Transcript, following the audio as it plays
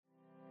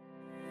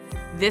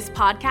This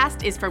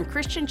podcast is from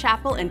Christian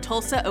Chapel in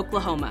Tulsa,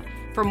 Oklahoma.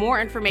 For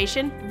more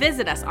information,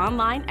 visit us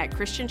online at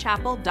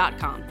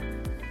christianchapel.com.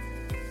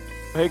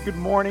 Hey, good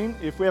morning.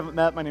 If we haven't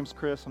met, my name's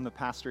Chris. I'm the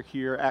pastor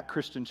here at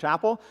Christian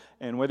Chapel.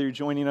 And whether you're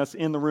joining us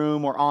in the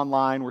room or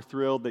online, we're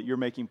thrilled that you're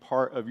making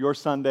part of your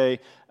Sunday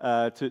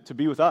to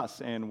be with us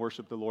and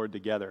worship the Lord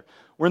together.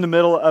 We're in the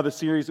middle of a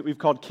series that we've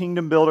called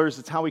Kingdom Builders.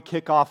 It's how we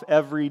kick off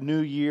every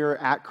new year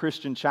at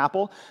Christian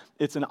Chapel.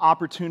 It's an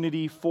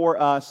opportunity for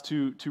us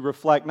to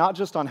reflect not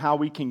just on how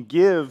we can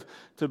give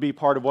to be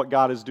part of what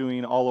God is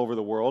doing all over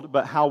the world,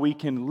 but how we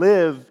can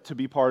live to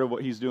be part of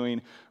what He's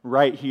doing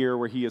right here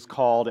where He has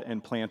called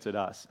and planted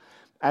us.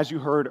 As you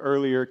heard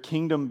earlier,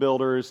 Kingdom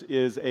Builders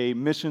is a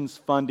missions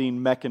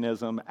funding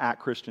mechanism at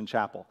Christian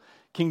Chapel.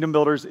 Kingdom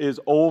Builders is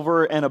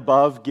over and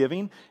above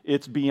giving.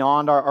 It's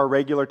beyond our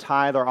regular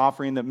tithe, our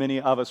offering that many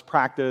of us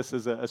practice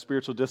as a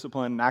spiritual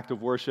discipline and act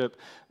of worship.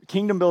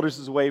 Kingdom Builders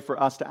is a way for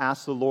us to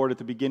ask the Lord at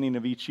the beginning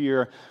of each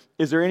year,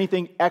 is there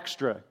anything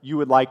extra you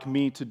would like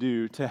me to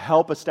do to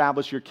help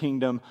establish your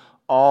kingdom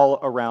all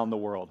around the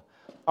world?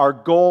 Our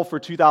goal for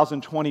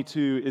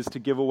 2022 is to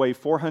give away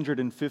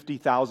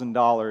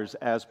 $450,000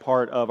 as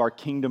part of our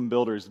Kingdom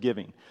Builders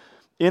giving.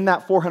 In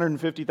that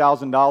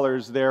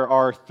 $450,000, there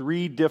are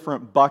three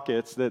different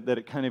buckets that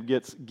it kind of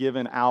gets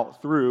given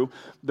out through.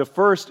 The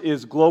first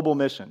is global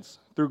missions.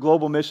 Through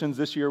global missions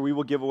this year, we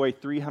will give away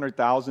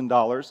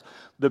 $300,000.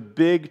 The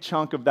big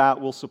chunk of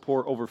that will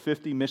support over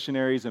 50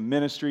 missionaries and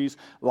ministries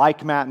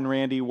like Matt and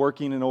Randy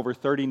working in over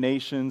 30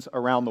 nations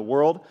around the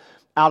world.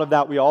 Out of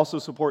that, we also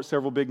support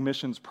several big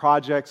missions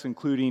projects,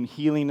 including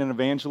healing and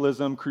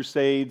evangelism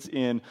crusades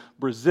in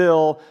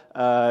Brazil,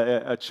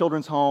 a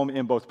children's home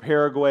in both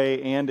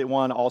Paraguay and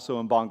one also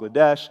in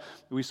Bangladesh.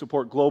 We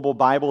support global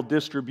Bible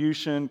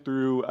distribution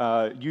through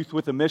Youth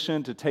with a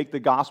Mission to take the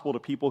gospel to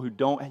people who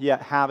don't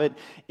yet have it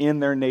in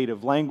their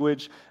native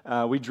language.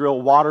 We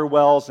drill water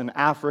wells in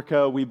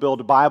Africa. We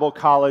build Bible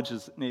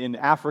colleges in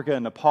Africa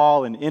and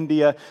Nepal and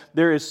India.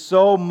 There is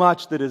so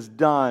much that is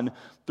done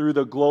through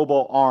the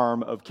global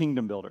arm of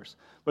Kingdom Builders.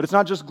 But it's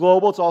not just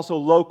global, it's also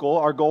local.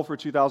 Our goal for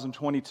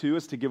 2022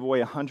 is to give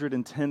away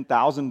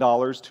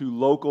 $110,000 to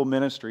local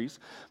ministries.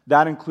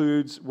 That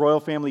includes Royal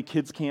Family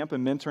Kids Camp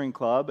and Mentoring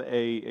Club,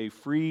 a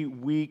free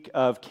week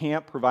of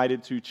camp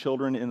provided to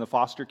children in the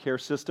foster care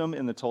system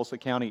in the Tulsa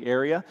County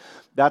area.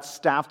 That's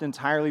staffed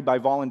entirely by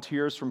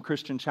volunteers from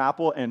Christian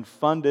Chapel and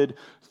funded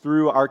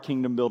through our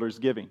Kingdom Builders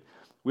giving.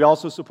 We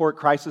also support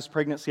crisis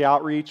pregnancy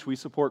outreach. We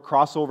support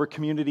crossover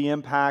community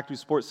impact. We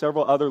support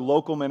several other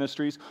local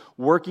ministries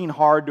working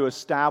hard to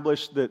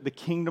establish the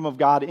kingdom of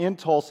God in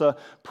Tulsa,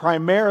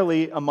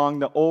 primarily among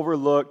the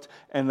overlooked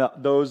and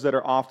those that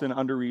are often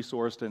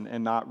under-resourced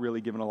and not really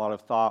given a lot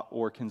of thought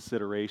or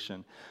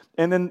consideration.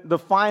 And then the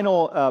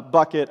final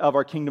bucket of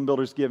our Kingdom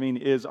Builders giving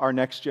is our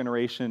next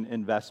generation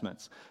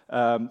investments.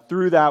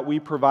 Through that,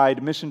 we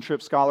provide mission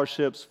trip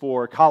scholarships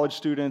for college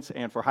students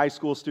and for high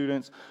school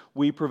students.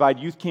 We provide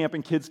youth camp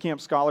and kids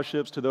camp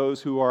scholarships to those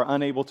who are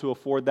unable to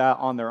afford that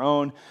on their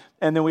own.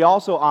 And then we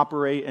also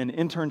operate an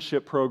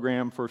internship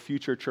program for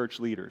future church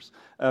leaders.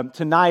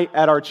 Tonight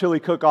at our chili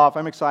cook-off,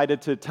 I'm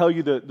excited to tell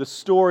you the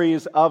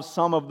stories of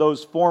some of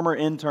those former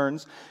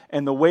interns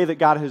and the way that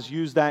God has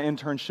used that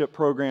internship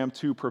program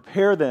to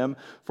prepare them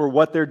for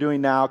what they're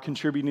doing now,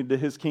 contributing to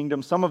His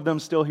kingdom. Some of them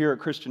still here at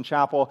Christian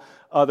Chapel,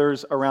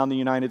 others around the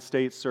United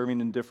States serving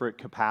in different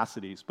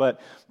capacities.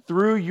 But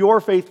through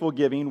your faithful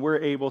giving, we're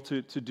able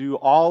to do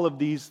all of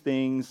these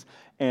things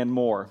and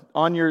more.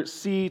 On your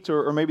seat,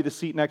 or maybe the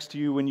seat next to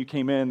you when you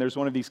came in, there's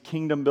one of these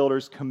Kingdom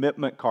Builders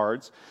commitment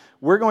cards.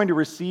 We're going to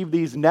receive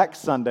these next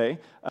Sunday,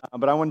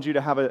 but I wanted you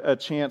to have a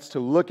chance to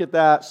look at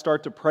that,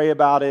 start to pray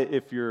about it.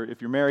 If you're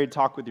married,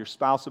 talk with your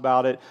spouse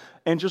about it,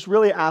 and just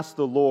really ask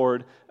the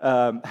Lord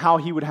how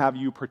He would have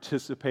you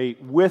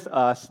participate with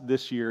us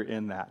this year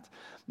in that.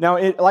 Now,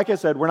 like I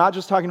said, we're not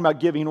just talking about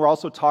giving, we're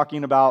also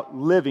talking about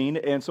living,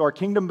 and so our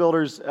Kingdom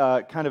Builders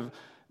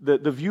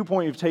the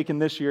viewpoint we've taken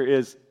this year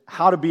is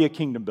how to be a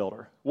kingdom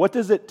builder. What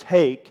does it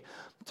take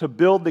to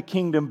build the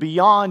kingdom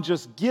beyond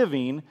just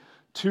giving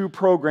to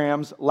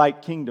programs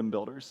like Kingdom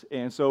Builders?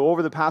 And so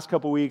over the past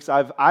couple weeks,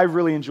 I've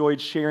really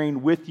enjoyed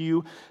sharing with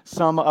you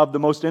some of the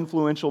most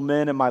influential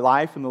men in my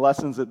life and the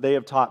lessons that they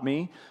have taught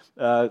me.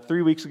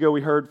 3 weeks ago,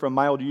 we heard from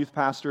my old youth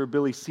pastor,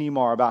 Billy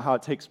Seymour, about how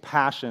it takes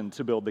passion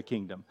to build the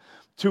kingdom.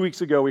 2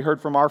 weeks ago, we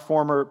heard from our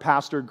former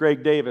pastor,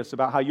 Greg Davis,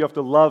 about how you have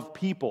to love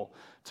people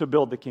to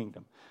build the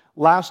kingdom.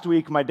 Last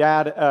week, my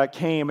dad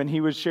came and he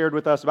was shared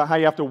with us about how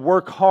you have to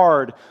work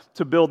hard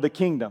to build the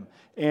kingdom.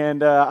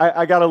 And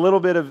I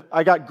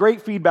got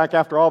great feedback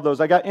after all of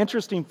those. I got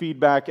interesting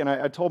feedback, and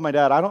I told my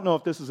dad, I don't know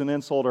if this is an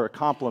insult or a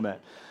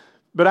compliment.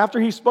 But after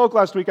he spoke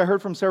last week, I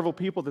heard from several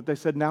people that they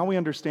said, now we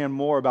understand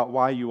more about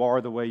why you are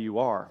the way you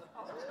are.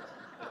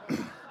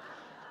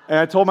 And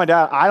I told my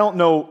dad, I don't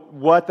know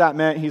what that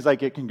meant. He's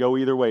like, it can go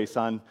either way,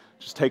 son.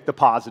 Just take the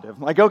positive.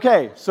 I'm like,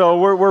 okay, so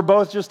we're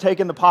both just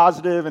taking the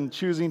positive and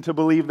choosing to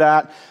believe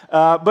that.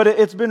 But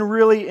it's been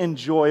really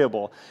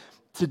enjoyable.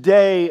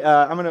 Today,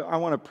 I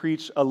want to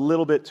preach a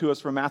little bit to us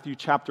from Matthew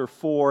chapter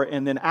 4,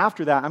 and then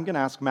after that, I'm going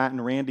to ask Matt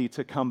and Randy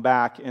to come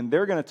back, and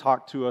they're going to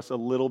talk to us a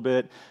little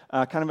bit,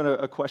 kind of in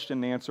a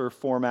question and answer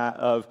format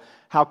of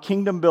how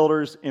kingdom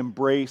builders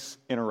embrace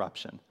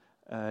interruption.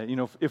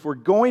 If we're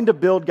going to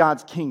build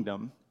God's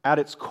kingdom, at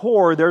its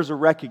core, there's a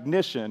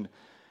recognition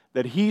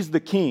that He's the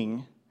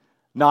king,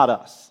 not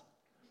us.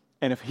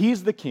 And if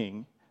He's the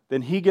king,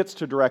 then He gets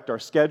to direct our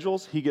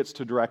schedules, He gets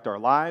to direct our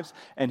lives,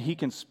 and He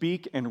can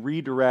speak and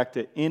redirect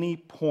at any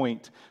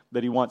point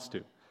that He wants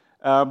to.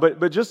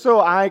 But just so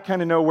I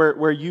kind of know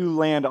where you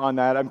land on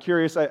that, I'm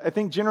curious. I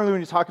think generally when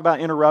you talk about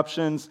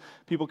interruptions,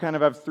 people kind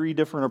of have three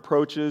different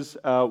approaches.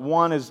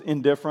 One is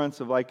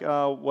indifference of like,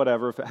 oh,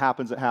 whatever, if it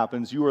happens, it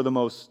happens. You are the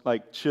most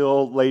like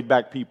chill,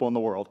 laid-back people in the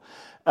world.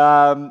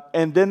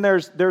 And then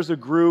there's a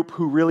group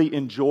who really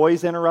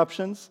enjoys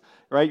interruptions.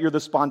 Right? You're the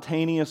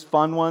spontaneous,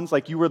 fun ones.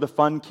 Like you were the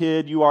fun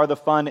kid, you are the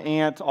fun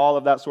aunt, all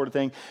of that sort of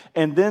thing.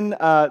 And then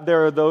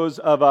there are those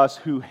of us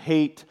who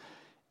hate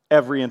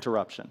every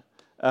interruption.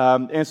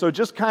 And so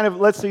just kind of,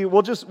 let's see,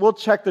 we'll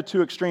check the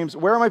two extremes.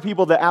 Where are my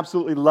people that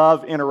absolutely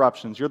love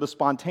interruptions? You're the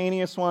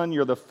spontaneous one,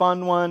 you're the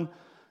fun one.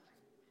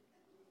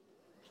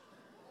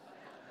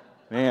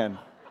 Man.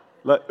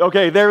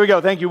 Okay, there we go.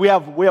 Thank you. We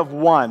have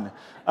one.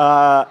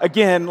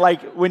 Again,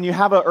 like when you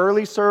have an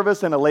early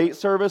service and a late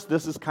service,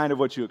 this is kind of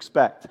what you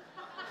expect.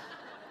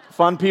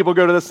 Fun people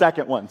go to the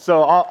second one.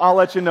 So I'll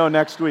let you know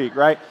next week,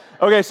 right?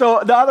 Okay,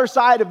 so the other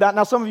side of that,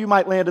 now some of you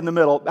might land in the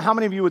middle. How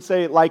many of you would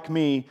say, like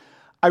me,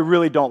 I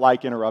really don't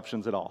like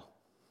interruptions at all?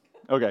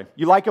 Okay,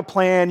 you like a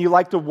plan, you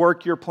like to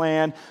work your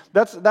plan.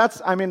 That's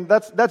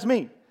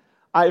me.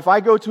 If I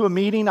go to a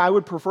meeting, I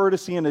would prefer to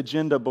see an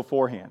agenda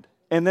beforehand.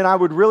 And then I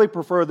would really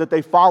prefer that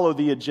they follow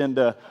the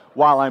agenda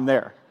while I'm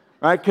there.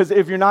 Right? Because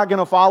if you're not going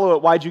to follow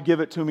it, why'd you give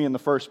it to me in the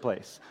first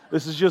place?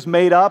 This is just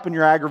made up, and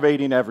you're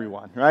aggravating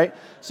everyone, right?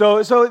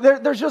 So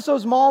there's just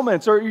those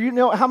moments. Or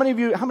how many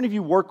of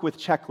you work with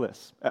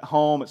checklists at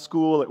home, at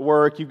school, at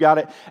work? You've got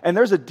it, and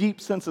there's a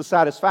deep sense of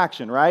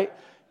satisfaction, right,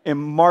 in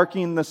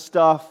marking the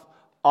stuff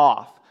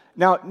off.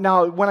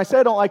 Now, when I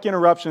say I don't like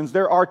interruptions,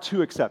 there are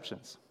two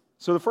exceptions.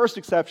 So the first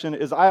exception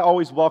is I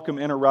always welcome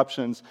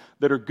interruptions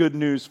that are good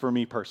news for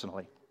me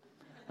personally.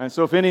 And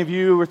so if any of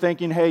you were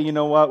thinking, hey, you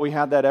know what, we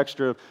had that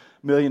extra $1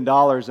 million,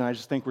 and I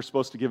just think we're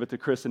supposed to give it to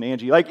Chris and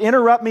Angie. Like,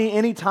 interrupt me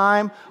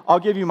anytime. I'll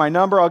give you my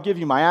number. I'll give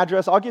you my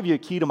address. I'll give you a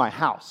key to my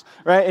house,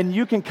 right? And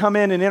you can come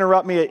in and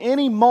interrupt me at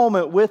any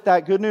moment with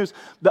that good news.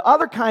 The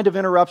other kind of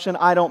interruption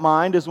I don't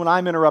mind is when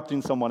I'm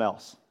interrupting someone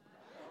else.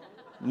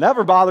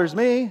 Never bothers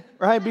me,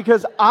 right?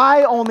 Because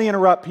I only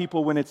interrupt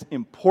people when it's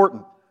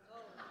important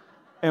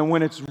and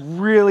when it's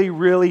really,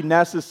 really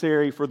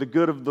necessary for the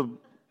good of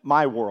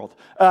my world,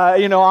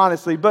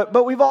 honestly.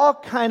 But we've all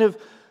kind of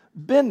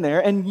been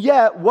there, and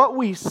yet what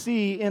we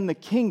see in the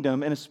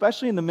kingdom, and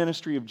especially in the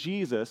ministry of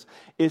Jesus,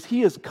 is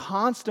He is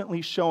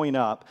constantly showing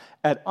up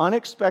at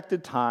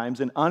unexpected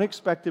times and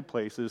unexpected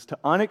places to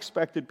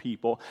unexpected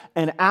people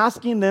and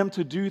asking them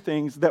to do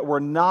things that were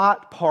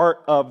not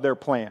part of their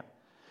plan.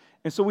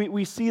 And so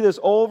we see this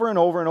over and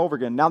over and over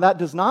again. Now, that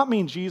does not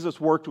mean Jesus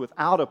worked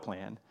without a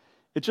plan.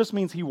 It just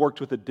means He worked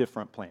with a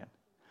different plan.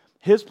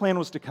 His plan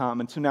was to come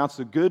and to announce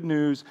the good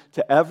news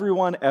to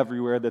everyone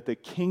everywhere that the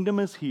kingdom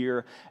is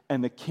here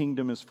and the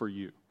kingdom is for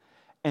you.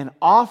 And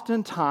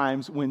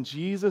oftentimes when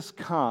Jesus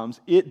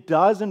comes, it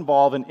does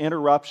involve an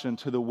interruption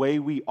to the way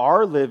we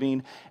are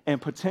living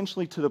and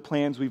potentially to the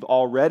plans we've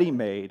already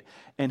made,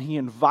 and He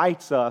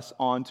invites us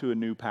onto a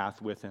new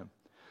path with Him.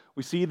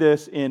 We see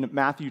this in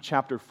Matthew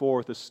chapter 4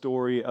 with the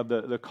story of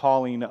the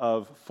calling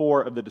of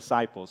 4 of the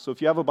disciples. So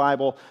if you have a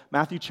Bible,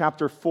 Matthew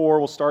chapter 4,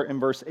 we'll start in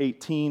verse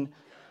 18.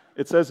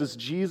 It says, as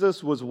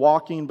Jesus was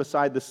walking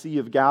beside the Sea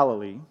of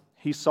Galilee,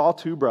 He saw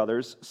 2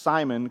 brothers,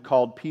 Simon,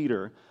 called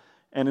Peter,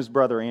 and his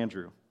brother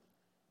Andrew.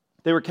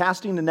 They were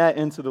casting a net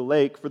into the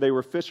lake, for they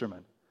were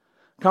fishermen.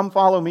 Come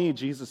follow me,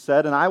 Jesus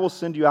said, and I will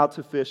send you out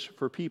to fish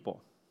for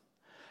people.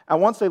 At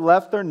once they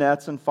left their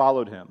nets and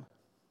followed Him.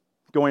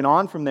 Going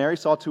on from there, He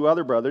saw 2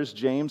 other brothers,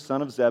 James,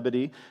 son of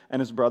Zebedee, and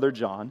his brother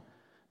John.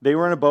 They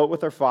were in a boat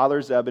with their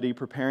father Zebedee,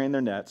 preparing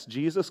their nets.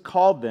 Jesus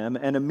called them,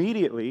 and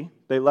immediately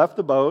they left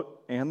the boat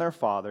and their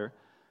father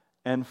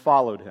and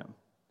followed Him.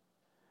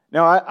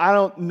 Now, I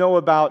don't know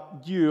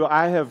about you.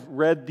 I have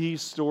read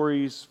these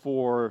stories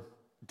for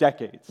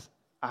decades.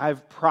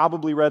 I've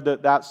probably read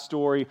that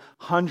story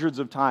hundreds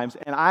of times,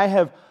 and I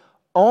have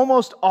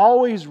almost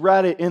always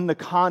read it in the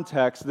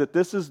context that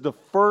this is the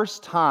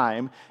first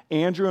time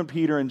Andrew and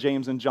Peter and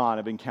James and John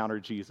have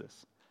encountered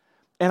Jesus.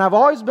 And I've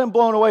always been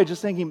blown away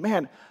just thinking,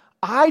 man,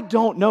 I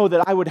don't know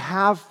that I would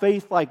have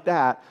faith like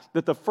that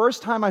the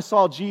first time I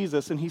saw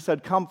Jesus and He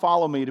said, come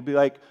follow me, to be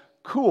like,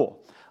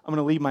 cool, I'm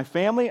going to leave my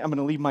family, I'm going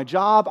to leave my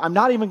job, I'm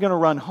not even going to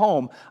run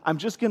home, I'm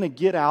just going to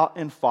get out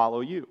and follow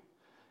you.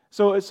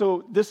 So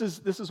this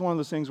is one of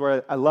those things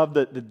where I love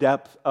the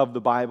depth of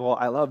the Bible.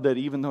 I love that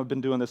even though I've been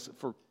doing this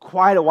for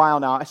quite a while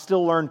now, I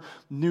still learn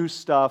new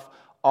stuff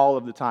all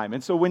of the time.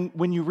 And so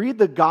when you read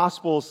the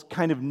Gospels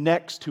kind of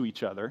next to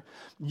each other,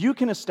 you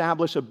can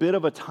establish a bit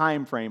of a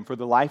time frame for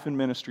the life and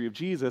ministry of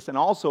Jesus and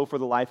also for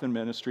the life and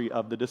ministry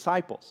of the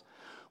disciples.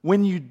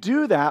 When you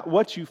do that,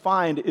 what you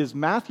find is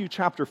Matthew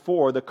chapter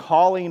 4, the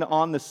calling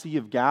on the Sea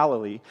of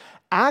Galilee,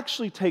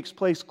 actually takes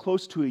place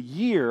close to a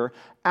year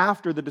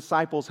after the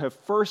disciples have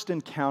first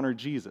encountered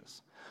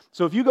Jesus.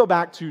 So if you go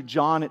back to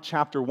John at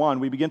chapter 1,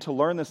 we begin to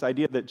learn this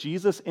idea that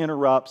Jesus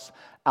interrupts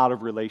out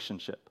of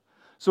relationship.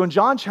 So in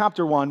John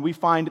chapter 1, we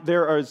find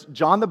there is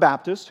John the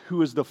Baptist,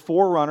 who is the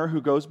forerunner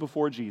who goes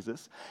before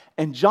Jesus,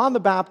 and John the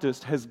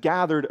Baptist has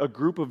gathered a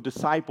group of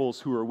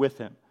disciples who are with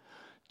him.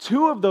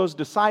 Two of those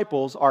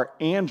disciples are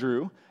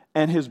Andrew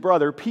and his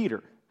brother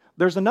Peter.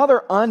 There's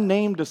another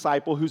unnamed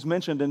disciple who's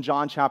mentioned in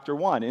John chapter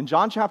 1. In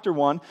John chapter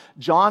 1,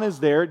 John is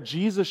there,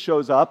 Jesus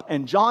shows up,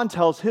 and John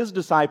tells his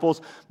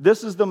disciples,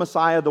 this is the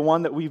Messiah, the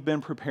one that we've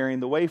been preparing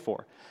the way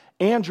for.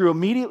 Andrew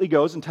immediately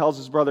goes and tells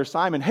his brother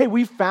Simon, hey,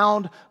 we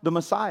found the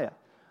Messiah.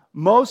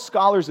 Most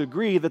scholars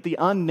agree that the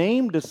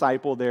unnamed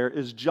disciple there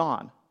is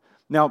John.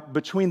 Now,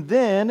 between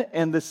then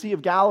and the Sea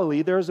of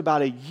Galilee, there's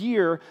about a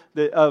year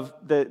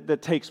that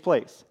takes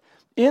place.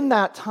 In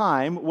that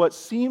time, what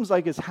seems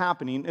like is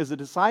happening is the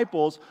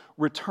disciples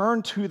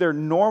return to their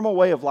normal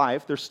way of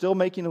life. They're still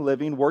making a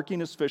living,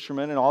 working as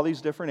fishermen in all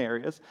these different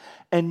areas.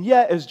 And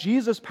yet, as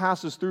Jesus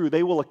passes through,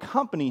 they will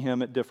accompany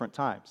him at different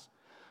times.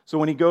 So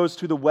when he goes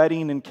to the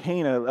wedding in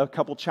Cana a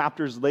couple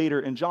chapters later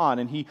in John,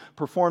 and he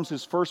performs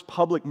his first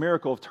public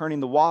miracle of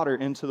turning the water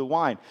into the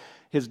wine,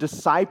 his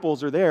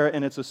disciples are there,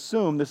 and it's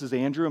assumed this is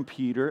Andrew and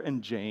Peter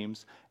and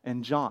James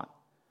and John.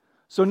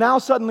 So now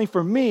suddenly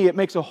for me, it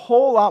makes a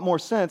whole lot more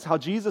sense how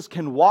Jesus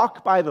can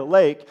walk by the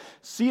lake,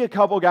 see a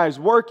couple guys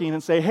working,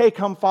 and say, hey,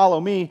 come follow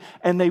me,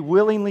 and they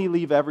willingly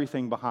leave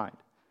everything behind.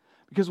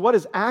 Because what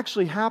is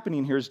actually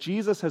happening here is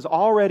Jesus has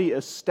already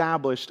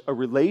established a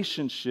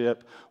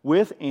relationship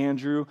with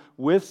Andrew,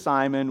 with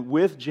Simon,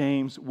 with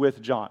James,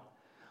 with John.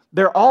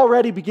 They're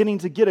already beginning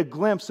to get a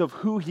glimpse of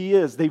who he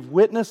is. They've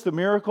witnessed the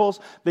miracles.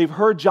 They've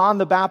heard John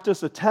the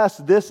Baptist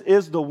attest, this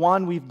is the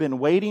one we've been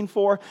waiting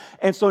for.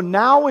 And so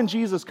now when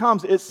Jesus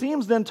comes, it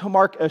seems then to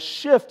mark a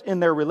shift in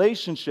their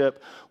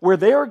relationship where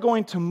they are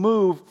going to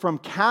move from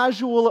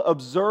casual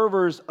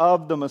observers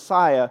of the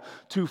Messiah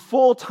to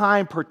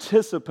full-time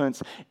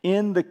participants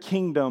in the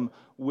kingdom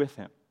with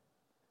him.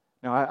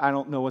 Now, I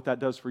don't know what that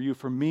does for you.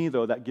 For me,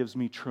 though, that gives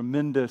me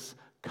tremendous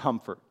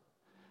comfort.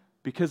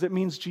 Because it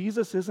means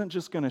Jesus isn't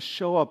just going to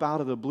show up out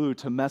of the blue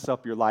to mess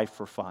up your life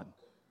for fun.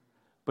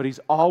 But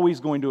he's always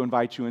going to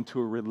invite you into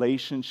a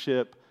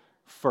relationship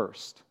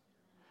first.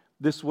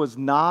 This was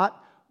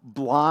not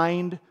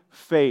blind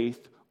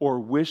faith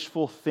or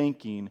wishful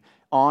thinking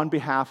on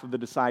behalf of the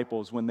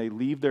disciples when they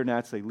leave their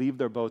nets, they leave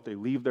their boat, they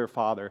leave their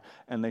father,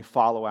 and they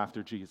follow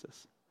after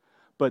Jesus.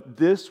 But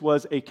this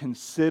was a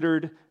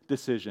considered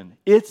decision.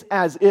 It's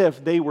as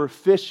if they were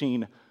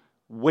fishing,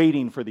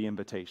 waiting for the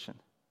invitation.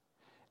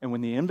 And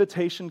when the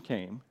invitation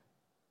came,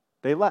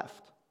 they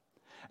left.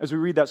 As we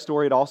read that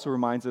story, it also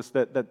reminds us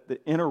that the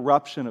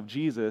interruption of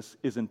Jesus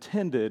is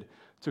intended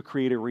to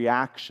create a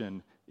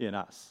reaction in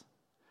us.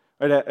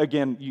 Right?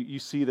 Again, you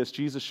see this.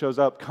 Jesus shows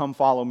up, come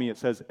follow me. It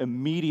says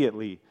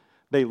immediately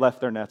they left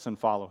their nets and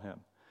followed him.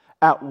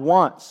 At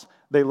once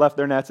they left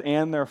their nets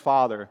and their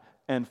father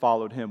and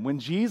followed him. When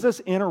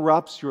Jesus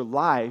interrupts your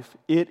life,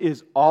 it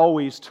is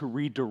always to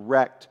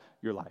redirect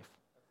your life.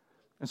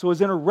 And so his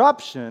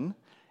interruption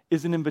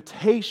is an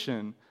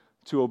invitation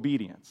to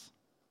obedience.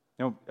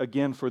 Now,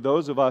 again, for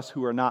those of us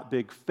who are not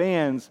big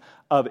fans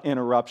of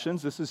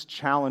interruptions, this is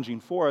challenging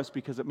for us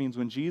because it means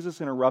when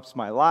Jesus interrupts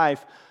my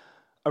life,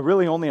 I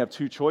really only have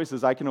two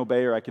choices. I can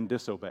obey or I can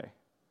disobey.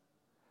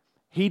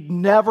 He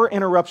never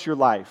interrupts your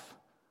life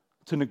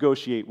to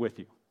negotiate with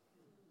you.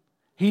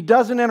 He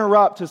doesn't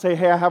interrupt to say,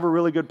 hey, I have a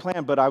really good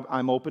plan, but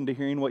I'm open to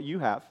hearing what you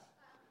have.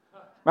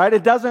 Right?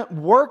 It doesn't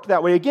work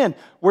that way. Again,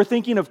 we're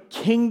thinking of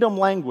kingdom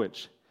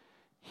language.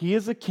 He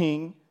is a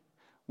king.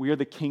 We are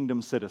the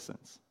kingdom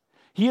citizens.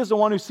 He is the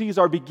one who sees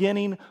our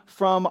beginning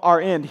from our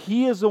end.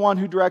 He is the one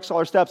who directs all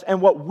our steps.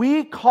 And what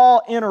we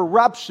call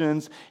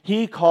interruptions,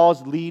 he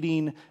calls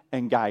leading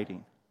and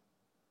guiding,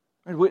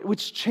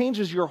 which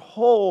changes your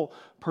whole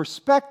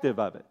perspective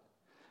of it.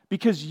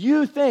 Because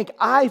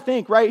I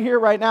think right here,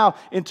 right now,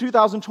 in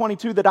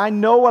 2022, that I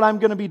know what I'm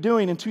going to be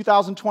doing in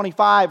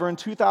 2025 or in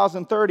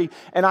 2030,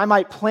 and I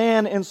might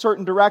plan in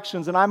certain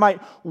directions, and I might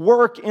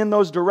work in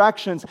those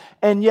directions,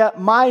 and yet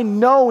my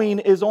knowing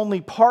is only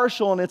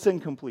partial and it's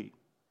incomplete.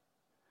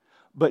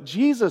 But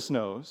Jesus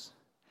knows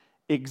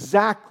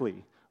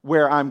exactly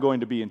where I'm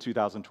going to be in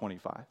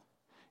 2025.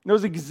 He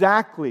knows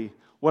exactly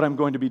what I'm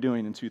going to be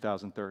doing in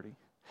 2030.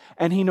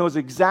 And he knows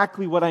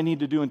exactly what I need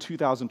to do in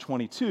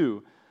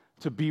 2022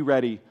 to be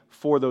ready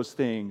for those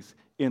things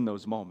in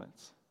those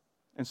moments.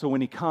 And so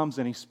when he comes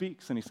and he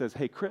speaks and he says,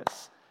 hey,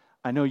 Chris,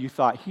 I know you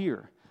thought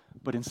here,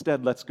 but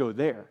instead let's go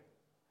there.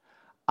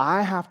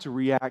 I have to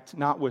react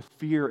not with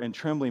fear and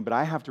trembling, but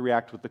I have to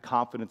react with the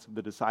confidence of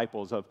the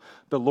disciples of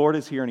the Lord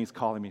is here and he's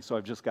calling me, so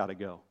I've just got to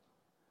go.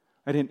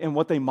 Right? And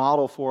what they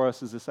model for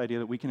us is this idea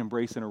that we can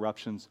embrace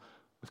interruptions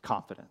with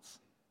confidence.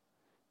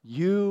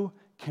 You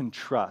can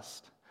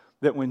trust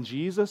that when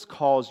Jesus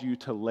calls you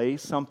to lay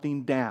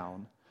something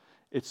down,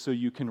 it's so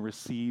you can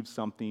receive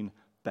something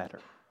better.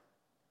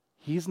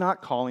 He's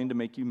not calling to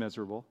make you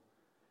miserable.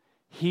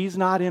 He's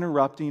not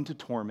interrupting to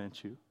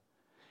torment you.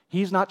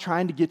 He's not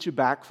trying to get you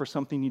back for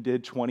something you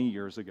did 20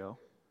 years ago.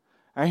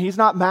 And he's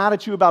not mad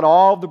at you about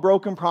all of the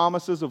broken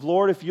promises of,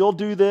 Lord, if you'll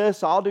do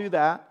this, I'll do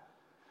that.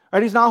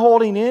 Right? He's not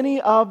holding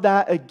any of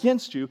that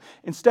against you.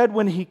 Instead,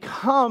 when he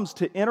comes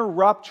to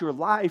interrupt your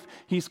life,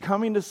 he's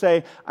coming to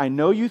say, I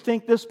know you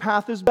think this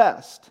path is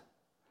best,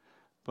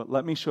 but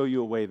let me show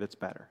you a way that's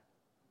better.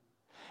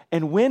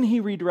 And when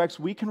he redirects,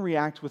 we can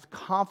react with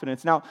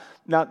confidence. Now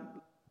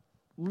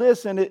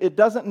listen, it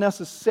doesn't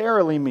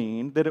necessarily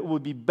mean that it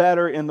would be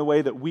better in the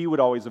way that we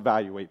would always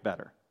evaluate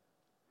better.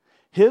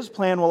 His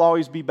plan will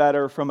always be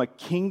better from a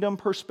kingdom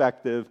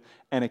perspective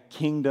and a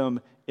kingdom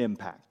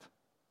impact.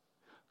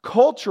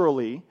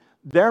 Culturally,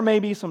 there may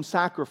be some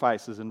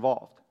sacrifices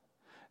involved.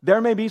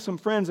 There may be some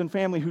friends and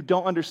family who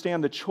don't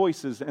understand the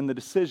choices and the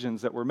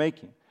decisions that we're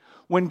making.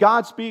 When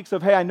God speaks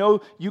of, hey, I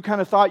know you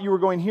kind of thought you were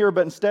going here,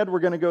 but instead we're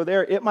going to go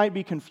there, it might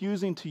be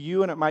confusing to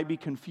you and it might be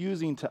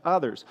confusing to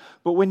others.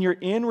 But when you're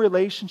in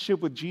relationship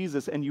with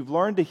Jesus and you've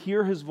learned to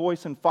hear his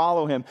voice and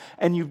follow him,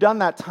 and you've done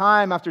that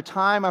time after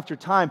time after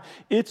time,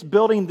 it's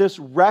building this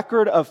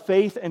record of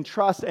faith and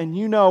trust. And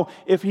you know,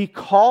 if he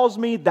calls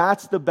me,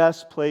 that's the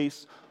best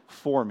place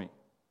for me.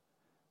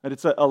 That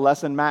it's a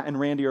lesson Matt and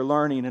Randy are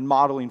learning and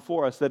modeling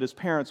for us, that as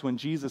parents, when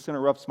Jesus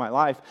interrupts my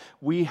life,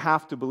 we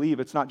have to believe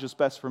it's not just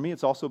best for me,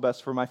 it's also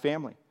best for my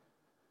family.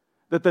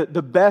 That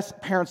the best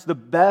parents, the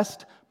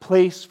best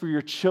place for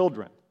your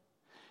children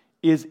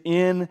is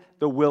in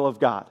the will of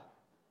God.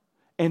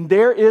 And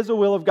there is a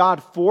will of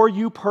God for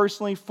you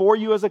personally, for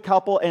you as a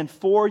couple, and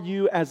for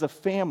you as a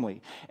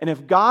family. And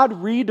if God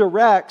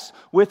redirects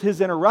with his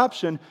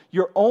interruption,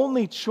 your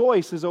only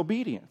choice is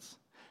obedience.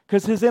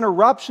 Because his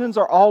interruptions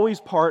are always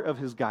part of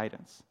his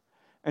guidance.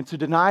 And to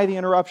deny the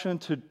interruption,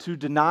 to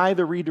deny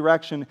the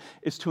redirection,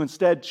 is to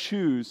instead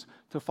choose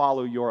to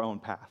follow your own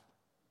path.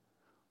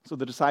 So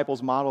the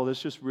disciples' model is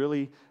just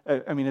really,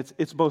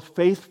 it's both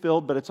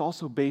faith-filled, but it's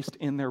also based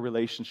in their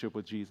relationship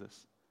with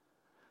Jesus.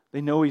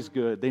 They know he's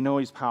good. They know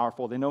he's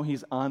powerful. They know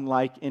he's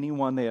unlike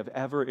anyone they have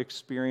ever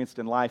experienced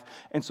in life.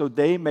 And so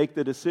they make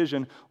the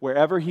decision,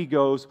 wherever he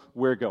goes,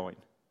 we're going.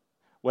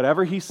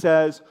 Whatever he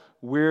says,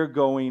 we're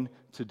going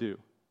to do.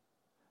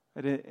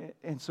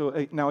 And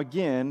so, now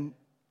again,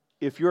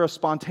 if you're a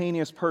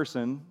spontaneous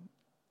person,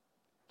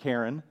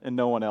 Karen, and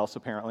no one else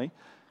apparently,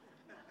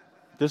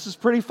 this is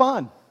pretty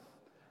fun,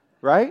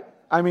 right?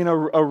 I mean, a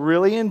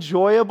really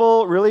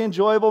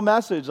enjoyable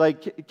message.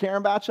 Like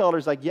Karen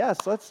Batchelder's like, yes,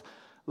 let's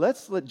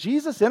let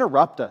Jesus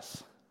interrupt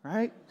us,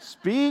 right?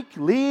 Speak,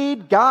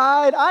 lead,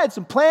 guide. I had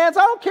some plans.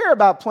 I don't care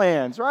about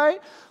plans,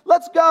 right?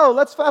 Let's go.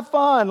 Let's have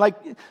fun.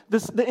 Like the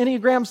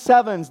Enneagram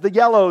 7s, the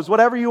yellows,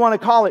 whatever you want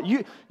to call it.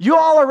 You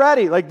all are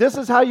ready. Like this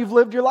is how you've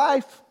lived your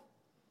life.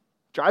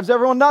 Drives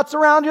everyone nuts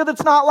around you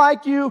that's not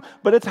like you,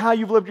 but it's how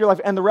you've lived your life.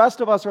 And the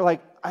rest of us are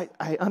like,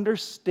 I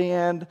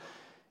understand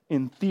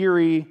in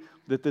theory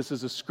that this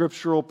is a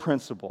scriptural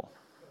principle.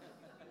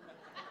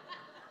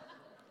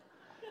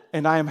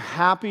 And I am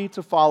happy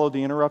to follow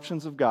the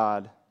interruptions of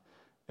God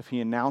if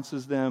he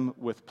announces them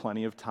with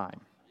plenty of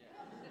time.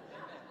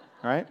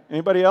 All right?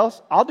 Anybody else?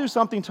 I'll do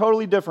something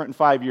totally different in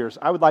 5 years.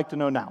 I would like to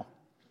know now.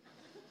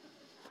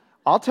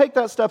 I'll take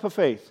that step of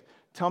faith.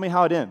 Tell me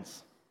how it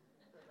ends.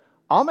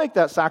 I'll make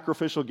that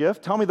sacrificial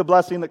gift. Tell me the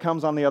blessing that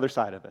comes on the other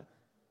side of it.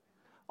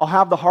 I'll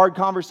have the hard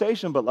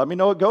conversation, but let me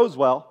know it goes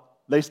well.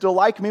 They still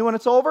like me when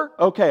it's over?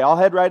 Okay, I'll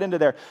head right into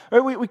there.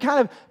 We kind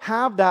of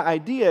have that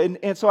idea.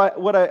 And so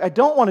what I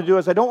don't want to do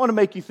is I don't want to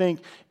make you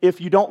think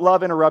if you don't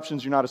love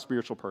interruptions, you're not a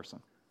spiritual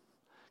person.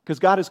 Because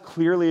God is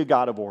clearly a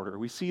God of order.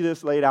 We see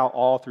this laid out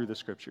all through the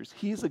scriptures.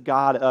 He's a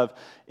God of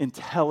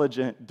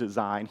intelligent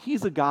design.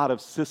 He's a God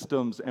of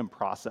systems and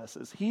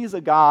processes. He's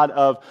a God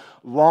of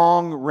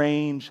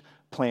long-range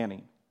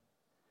planning.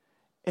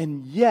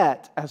 And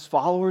yet, as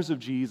followers of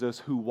Jesus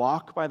who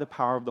walk by the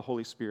power of the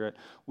Holy Spirit,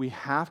 we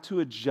have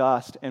to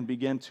adjust and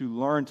begin to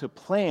learn to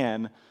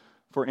plan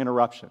for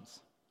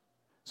interruptions.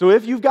 So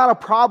if you've got a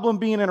problem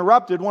being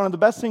interrupted, one of the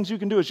best things you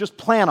can do is just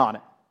plan on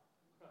it.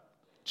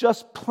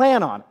 Just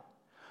plan on it.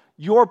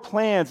 Your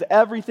plans,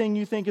 everything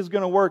you think is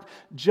going to work,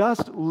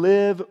 just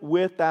live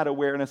with that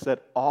awareness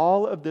that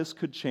all of this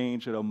could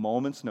change at a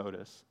moment's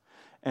notice.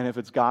 And if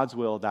it's God's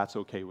will, that's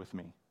okay with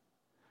me.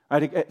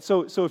 Right?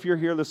 So if you're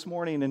here this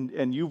morning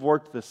and you've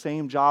worked the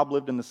same job,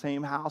 lived in the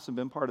same house, and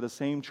been part of the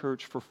same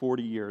church for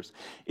 40 years,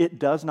 it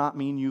does not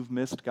mean you've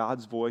missed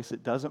God's voice.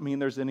 It doesn't mean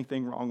there's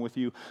anything wrong with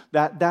you.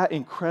 That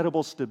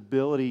incredible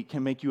stability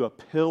can make you a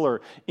pillar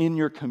in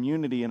your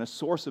community and a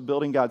source of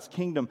building God's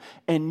kingdom.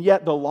 And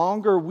yet, the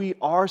longer we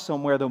are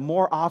somewhere, the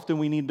more often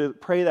we need to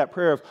pray that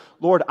prayer of,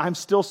 Lord, I'm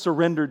still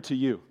surrendered to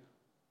you.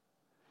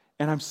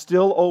 And I'm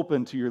still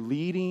open to your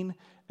leading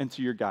and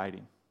to your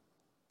guiding.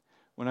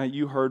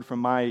 You heard from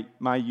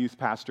my youth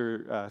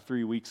pastor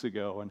 3 weeks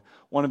ago,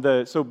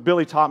 and so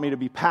Billy taught me to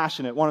be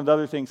passionate. One of the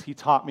other things he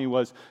taught me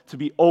was to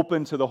be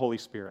open to the Holy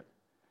Spirit.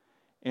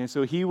 And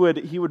so he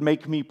would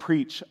make me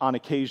preach on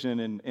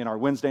occasion in our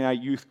Wednesday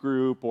night youth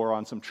group or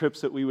on some trips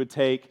that we would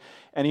take.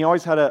 And he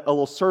always had a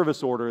little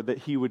service order that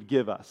he would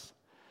give us.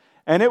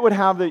 And it would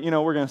have that,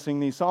 we're going to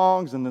sing these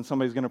songs, and then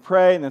somebody's going to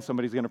pray, and then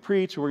somebody's going to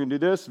preach, and we're going to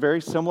do this, very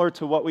similar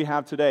to what we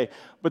have today.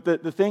 But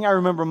the thing I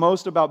remember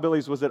most about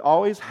Billy's was it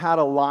always had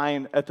a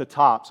line at the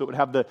top. So it would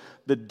have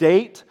the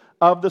date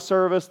of the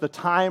service, the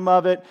time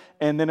of it,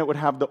 and then it would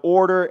have the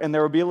order, and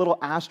there would be a little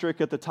asterisk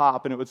at the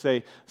top, and it would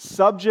say,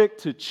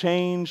 subject to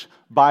change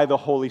by the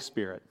Holy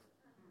Spirit.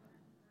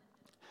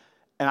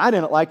 And I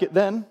didn't like it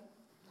then.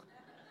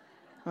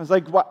 I was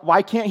like,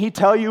 why can't he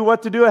tell you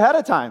what to do ahead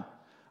of time?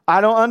 I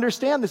don't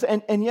understand this.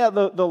 And yet,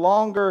 the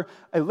longer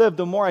I live,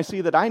 the more I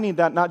see that I need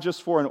that not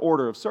just for an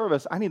order of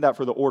service, I need that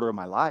for the order of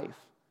my life.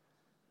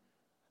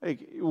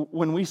 Like,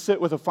 when we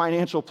sit with a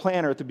financial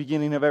planner at the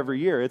beginning of every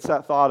year, it's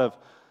that thought of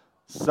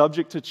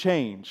subject to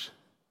change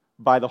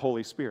by the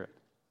Holy Spirit.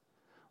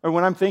 Or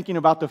when I'm thinking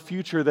about the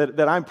future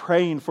that I'm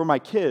praying for my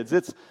kids,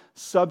 it's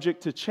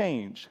subject to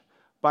change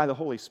by the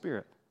Holy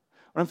Spirit.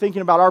 When I'm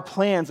thinking about our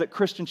plans at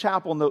Christian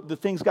Chapel and the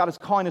things God is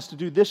calling us to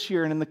do this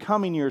year and in the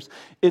coming years,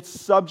 it's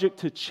subject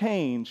to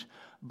change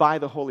by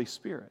the Holy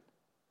Spirit.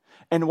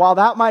 And while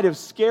that might have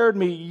scared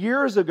me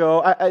years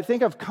ago, I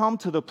think I've come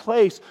to the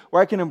place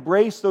where I can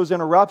embrace those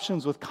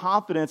interruptions with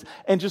confidence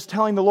and just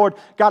telling the Lord,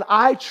 God,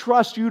 I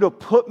trust you to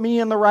put me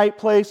in the right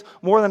place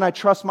more than I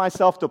trust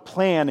myself to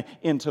plan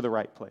into the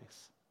right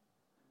place.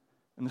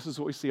 And this is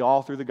what we see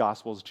all through the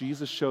Gospels.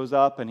 Jesus shows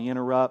up and he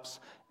interrupts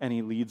and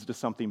he leads to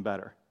something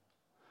better.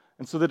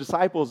 And so the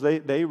disciples,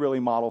 they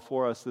really model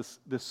for us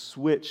this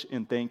switch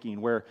in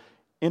thinking where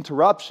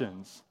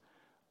interruptions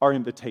are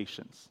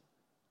invitations.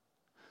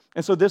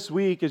 And so this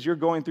week, as you're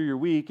going through your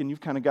week and you've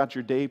kind of got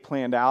your day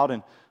planned out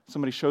and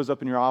somebody shows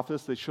up in your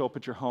office, they show up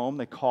at your home,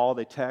 they call,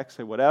 they text,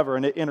 say whatever,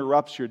 and it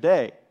interrupts your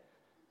day.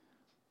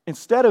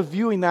 Instead of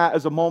viewing that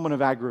as a moment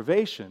of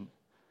aggravation,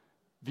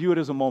 view it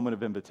as a moment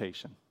of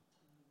invitation.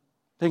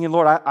 Thinking,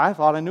 Lord, I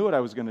thought I knew what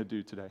I was going to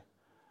do today.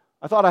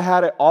 I thought I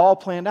had it all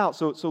planned out.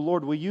 So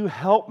Lord, will you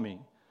help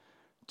me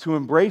to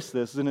embrace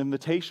this as an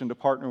invitation to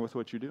partner with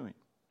what you're doing?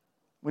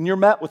 When you're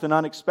met with an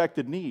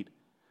unexpected need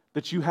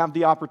that you have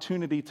the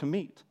opportunity to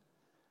meet,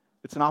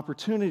 it's an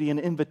opportunity, an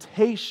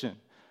invitation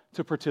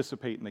to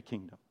participate in the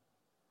kingdom.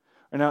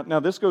 And now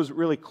this goes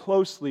really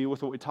closely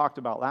with what we talked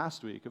about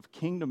last week of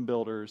kingdom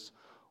builders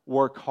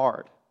work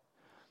hard.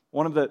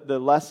 One of the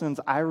lessons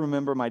I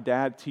remember my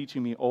dad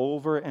teaching me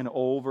over and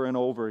over and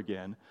over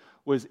again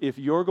was if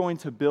you're going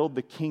to build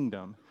the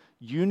kingdom,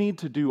 you need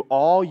to do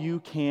all you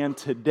can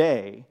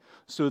today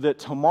so that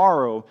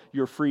tomorrow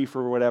you're free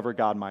for whatever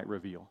God might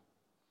reveal.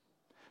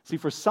 See,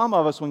 for some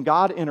of us, when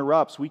God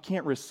interrupts, we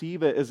can't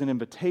receive it as an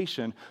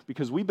invitation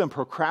because we've been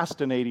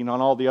procrastinating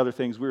on all the other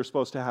things we were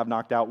supposed to have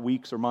knocked out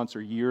weeks or months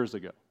or years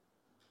ago.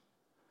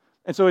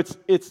 And so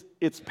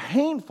it's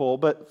painful,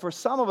 but for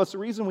some of us, the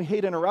reason we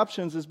hate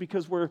interruptions is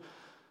because we're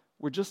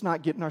just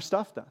not getting our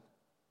stuff done.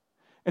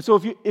 And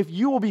so if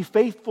you will be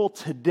faithful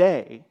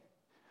today,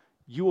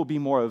 you will be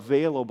more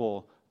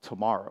available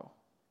tomorrow.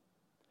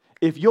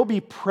 If you'll be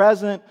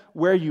present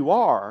where you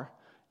are,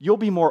 you'll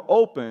be more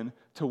open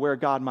to where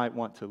God might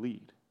want to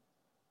lead.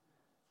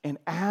 And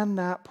in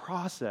that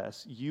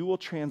process, you will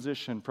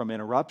transition from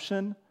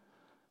interruption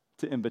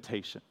to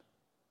invitation.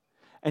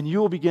 And you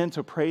will begin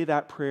to pray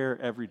that prayer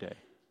every day.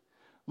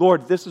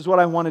 Lord, this is what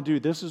I want to do.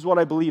 This is what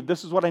I believe.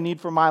 This is what I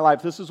need for my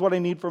life. This is what I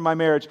need for my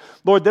marriage.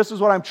 Lord, this is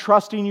what I'm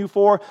trusting you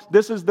for.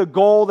 This is the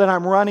goal that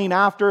I'm running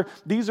after.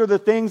 These are the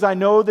things I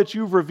know that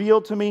you've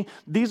revealed to me.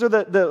 These are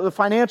the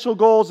financial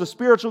goals, the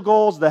spiritual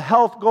goals, the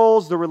health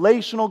goals, the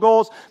relational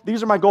goals.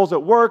 These are my goals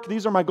at work.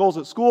 These are my goals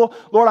at school.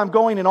 Lord, I'm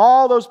going in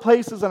all those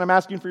places and I'm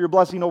asking for your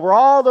blessing over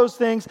all those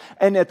things.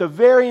 And at the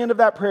very end of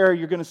that prayer,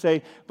 you're going to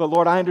say, but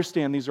Lord, I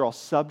understand these are all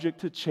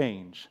subject to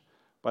change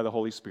by the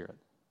Holy Spirit.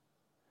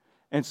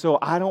 And so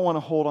I don't want to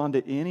hold on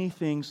to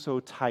anything so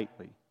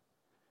tightly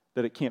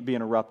that it can't be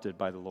interrupted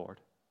by the Lord.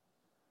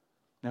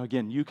 Now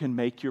again, you can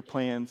make your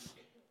plans.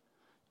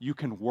 You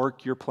can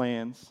work your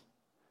plans.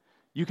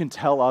 You can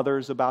tell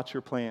others about your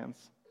plans.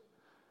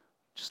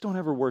 Just don't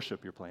ever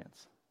worship your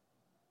plans.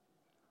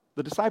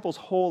 The disciples'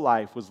 whole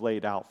life was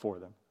laid out for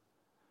them.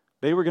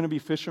 They were going to be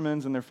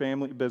fishermen in their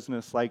family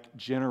business like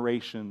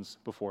generations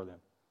before them.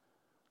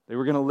 They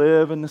were going to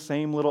live in the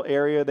same little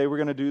area. They were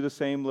going to do the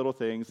same little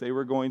things. They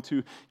were going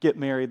to get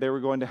married. They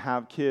were going to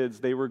have kids.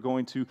 They were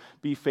going to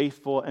be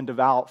faithful and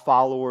devout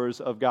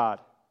followers of God.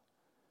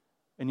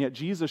 And yet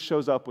Jesus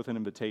shows up with an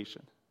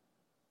invitation.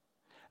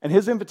 And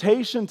his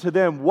invitation to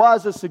them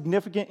was a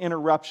significant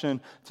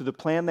interruption to the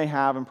plan they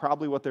have and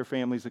probably what their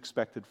families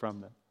expected from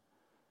them.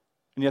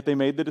 And yet they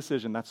made the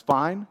decision, that's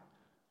fine,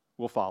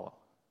 we'll follow.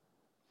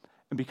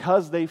 And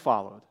because they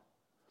followed,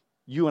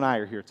 you and I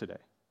are here today.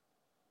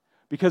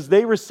 Because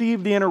they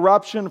received the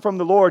interruption from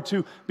the Lord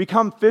to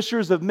become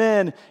fishers of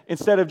men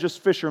instead of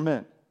just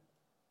fishermen.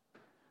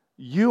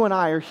 you and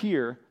I are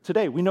here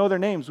today. We know their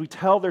names. We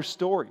tell their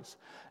stories.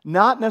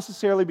 Not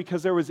necessarily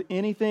because there was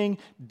anything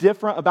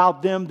different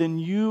about them than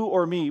you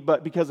or me,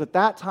 but because at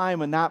that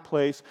time and that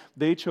place,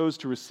 they chose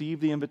to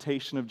receive the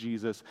invitation of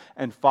Jesus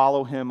and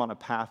follow him on a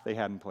path they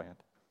hadn't planned.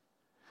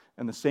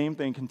 And the same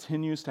thing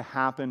continues to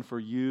happen for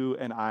you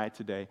and I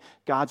today.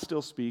 God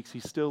still speaks, he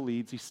still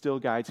leads, he still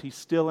guides, he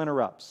still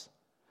interrupts.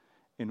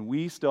 And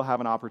we still have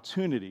an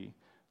opportunity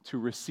to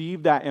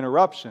receive that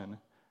interruption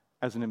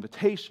as an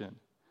invitation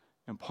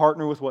and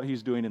partner with what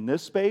he's doing in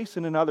this space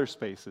and in other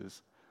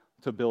spaces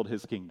to build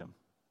his kingdom.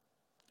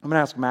 I'm going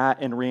to ask Matt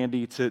and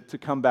Randy to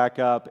come back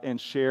up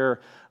and share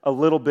a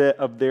little bit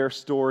of their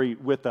story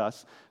with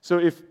us. So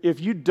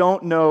if you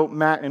don't know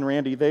Matt and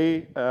Randy,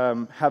 they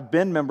have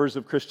been members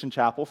of Christian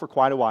Chapel for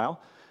quite a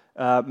while.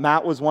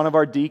 Matt was one of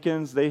our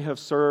deacons. They have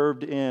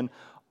served in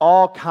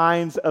all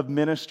kinds of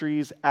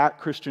ministries at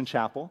Christian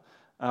Chapel.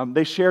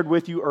 They shared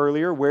with you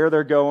earlier where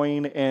they're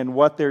going and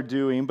what they're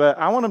doing, but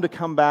I want them to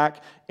come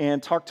back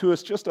and talk to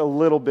us just a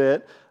little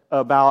bit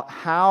about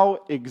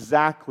how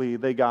exactly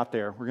they got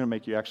there. We're going to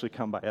make you actually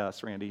come by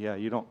us, Randy. Yeah,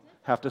 you don't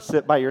have to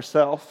sit by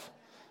yourself.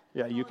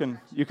 Yeah, you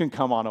can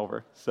come on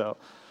over. So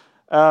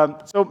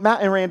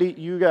Matt and Randy,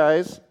 you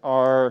guys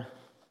are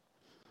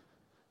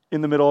in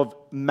the middle of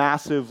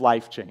massive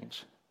life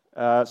change.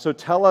 So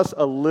tell us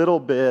a little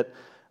bit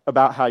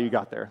about how you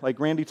got there. Like,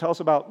 Randy, tell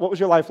us about what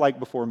was your life like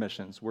before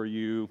missions? Were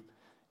you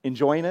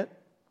enjoying it?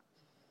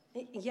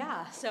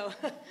 Yeah, so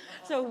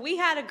we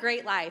had a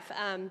great life.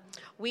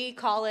 We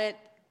call it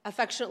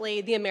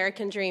affectionately the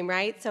American dream,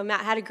 right? So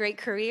Matt had a great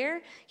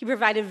career. He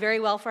provided very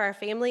well for our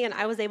family, and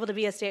I was able to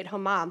be a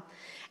stay-at-home mom.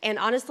 And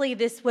honestly,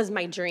 this was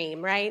my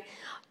dream, right?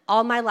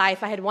 All my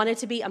life, I had wanted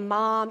to be a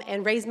mom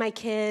and raise my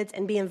kids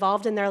and be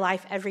involved in their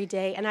life every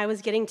day, and I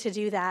was getting to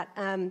do that.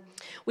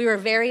 We were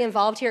very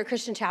involved here at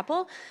Christian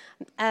Chapel.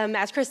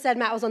 As Chris said,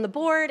 Matt was on the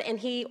board, and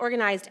he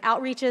organized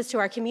outreaches to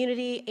our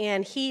community,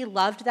 and he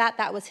loved that.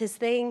 That was his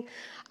thing.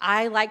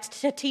 I liked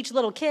to teach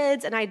little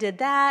kids, and I did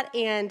that,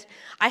 and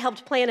I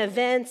helped plan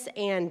events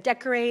and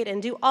decorate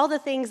and do all the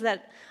things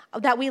that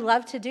we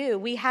love to do.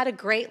 We had a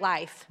great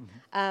life.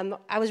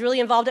 I was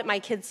really involved at my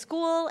kids'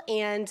 school,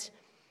 and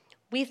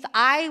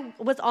I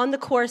was on the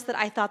course that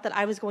I thought that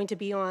I was going to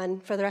be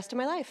on for the rest of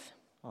my life.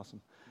 Awesome.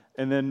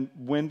 And then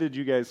when did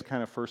you guys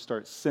kind of first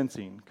start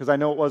sensing? Because I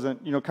know it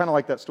wasn't, kind of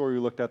like that story we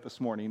looked at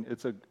this morning.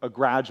 It's a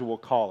gradual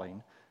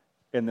calling,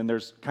 and then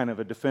there's kind of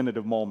a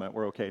definitive moment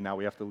where, okay, now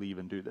we have to leave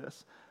and do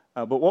this.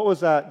 But what was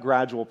that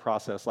gradual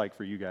process like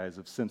for you guys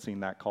of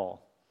sensing that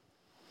call?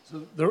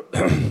 So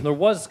there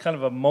was kind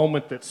of a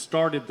moment that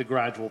started the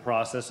gradual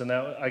process, and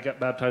I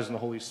got baptized in the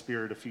Holy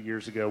Spirit a few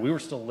years ago. We were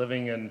still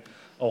living in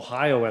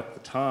Ohio at the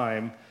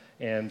time,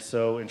 and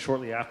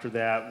shortly after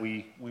that,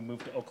 we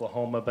moved to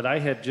Oklahoma. But I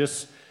had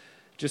just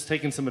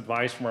taken some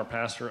advice from our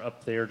pastor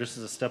up there, just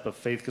as a step of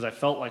faith, because I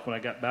felt like when I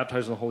got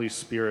baptized in the Holy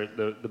Spirit,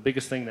 the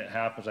biggest thing that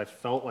happened was I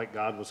felt like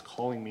God was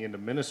calling me into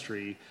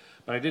ministry,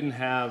 but I didn't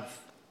have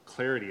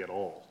clarity at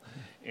all.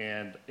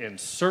 And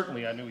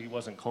certainly I knew he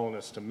wasn't calling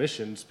us to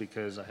missions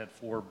because I had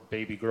 4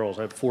 baby girls.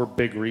 I had 4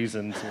 big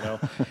reasons,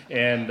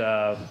 And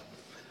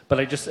but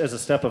I just, as a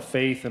step of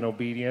faith and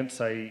obedience,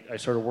 I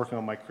started working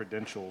on my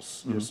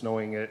credentials, just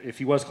knowing if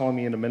he was calling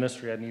me into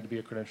ministry, I'd need to be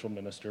a credentialed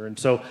minister. And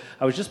so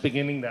I was just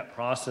beginning that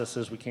process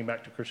as we came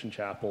back to Christian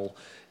Chapel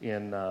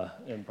in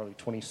probably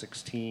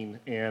 2016.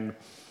 And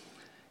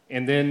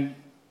then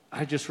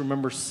I just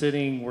remember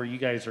sitting where you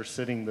guys are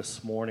sitting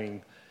this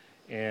morning,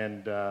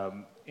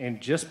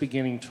 and just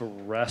beginning to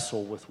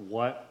wrestle with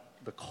what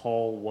the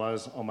call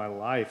was on my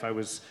life. I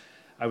was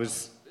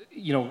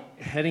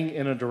heading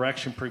in a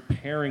direction,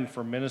 preparing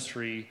for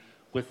ministry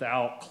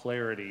without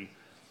clarity,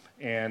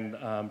 and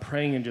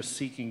praying and just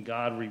seeking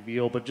God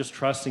reveal, but just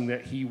trusting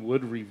that he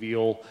would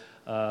reveal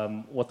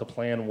what the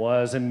plan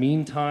was. And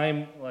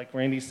meantime, like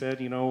Randy said,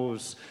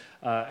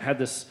 had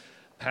this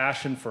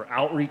passion for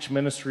outreach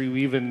ministry.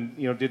 We even,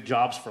 did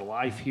Jobs for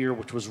Life here,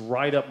 which was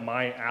right up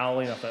my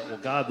alley. And I thought, well,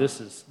 God,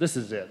 this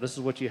is it. This is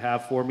what you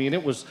have for me. And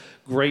it was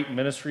great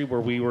ministry where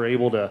we were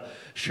able to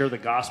share the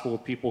gospel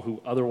with people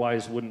who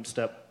otherwise wouldn't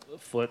step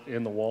foot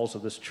in the walls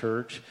of this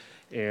church.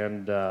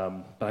 And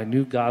but I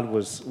knew God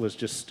was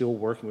just still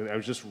working with it. I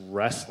was just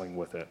wrestling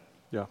with it.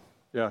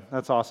 Yeah,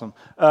 that's awesome.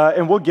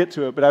 And we'll get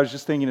to it, but I was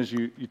just thinking as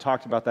you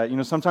talked about that,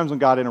 sometimes when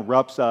God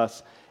interrupts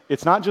us,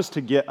 it's not just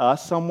to get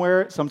us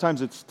somewhere.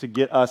 Sometimes it's to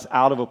get us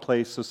out of a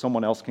place so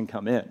someone else can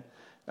come in.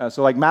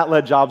 So like Matt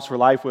led Jobs for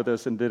Life with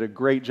us and did a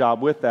great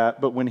job with that.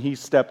 But when he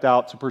stepped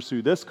out to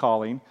pursue this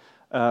calling,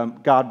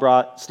 God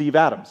brought Steve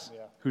Adams,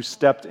 who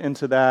stepped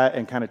into that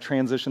and kind of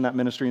transitioned that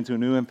ministry into a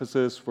new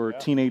emphasis for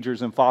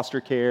teenagers in foster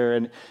care.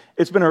 And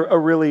it's been a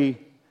really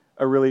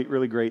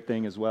great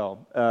thing as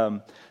well.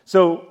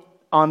 So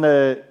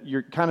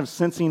you're kind of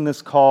sensing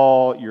this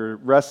call, you're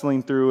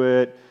wrestling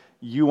through it,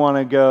 you want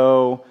to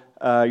go.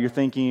 You're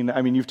thinking,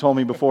 you've told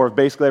me before,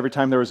 basically every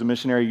time there was a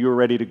missionary, you were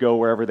ready to go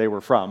wherever they were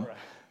from.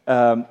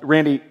 Right.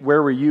 Randy,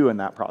 where were you in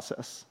that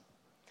process?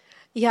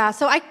 Yeah,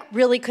 so I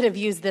really could have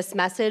used this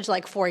message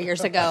like 4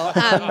 years ago.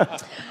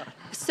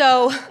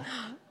 So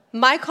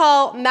My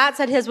call, Matt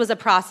said his was a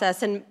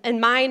process,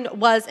 and mine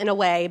was in a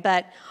way,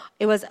 but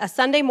it was a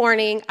Sunday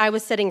morning. I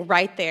was sitting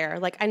right there.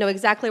 Like, I know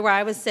exactly where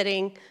I was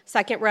sitting,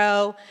 second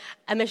row.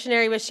 A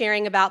missionary was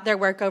sharing about their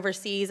work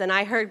overseas, and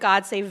I heard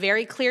God say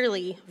very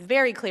clearly,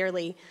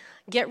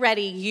 get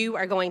ready, you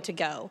are going to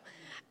go.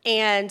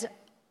 And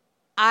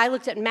I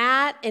looked at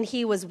Matt, and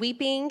he was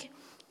weeping,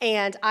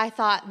 and I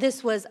thought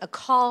this was a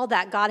call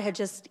that God had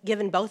just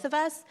given both of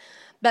us,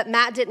 but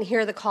Matt didn't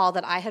hear the call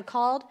that I had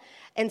called,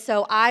 and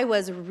so I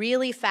was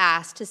really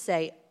fast to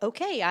say,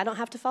 okay, I don't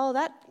have to follow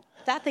that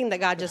thing that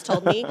God just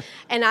told me.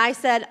 And I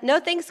said, no,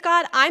 thanks,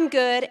 God, I'm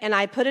good. And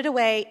I put it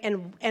away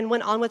and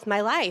went on with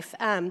my life.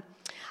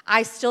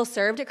 I still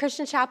served at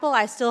Christian Chapel.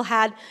 I still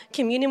had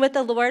communion with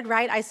the Lord,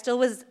 right? I still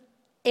was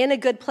in a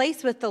good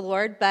place with the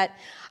Lord, but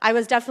I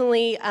was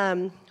definitely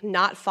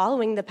not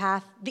following the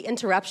path, the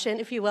interruption,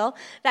 if you will,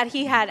 that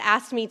he had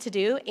asked me to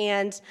do.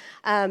 And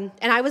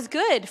I was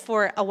good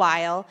for a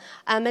while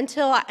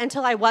until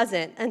I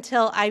wasn't,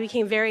 until I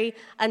became very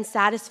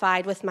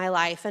unsatisfied with my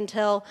life,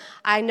 until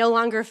I no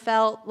longer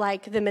felt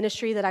like the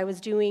ministry that I was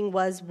doing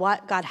was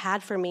what God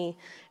had for me.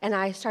 And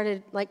I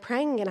started like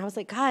praying, and I was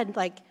like, God,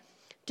 like,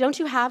 don't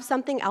you have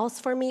something else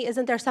for me?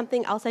 Isn't there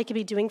something else I could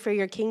be doing for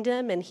your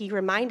kingdom? And he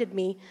reminded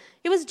me.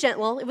 It was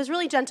gentle. It was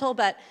really gentle,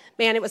 but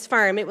man, it was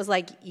firm. It was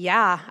like,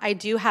 yeah, I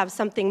do have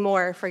something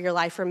more for your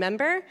life,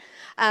 remember?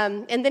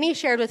 And then he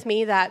shared with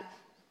me that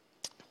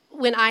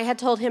when I had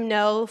told him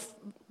no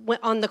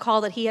on the call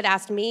that he had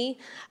asked me,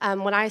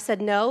 when I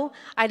said no,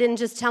 I didn't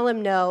just tell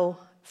him no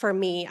for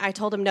me. I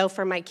told him no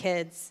for my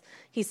kids.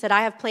 He said,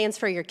 I have plans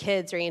for your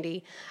kids,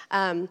 Randy.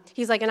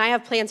 He's like, and I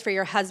have plans for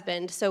your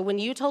husband. So when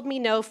you told me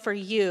no for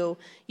you,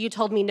 you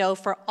told me no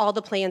for all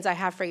the plans I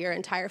have for your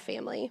entire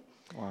family.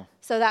 Wow.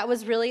 So that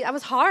was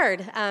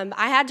hard.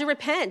 I had to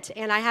repent,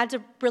 and I had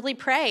to really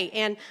pray.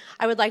 And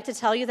I would like to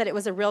tell you that it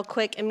was a real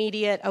quick,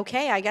 immediate,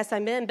 okay, I guess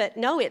I'm in. But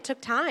no, it took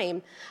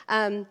time.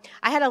 I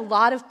had a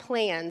lot of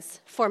plans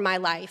for my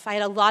life. I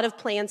had a lot of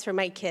plans for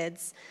my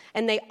kids,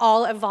 and they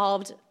all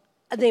involved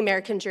the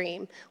American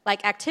dream,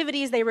 like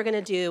activities they were going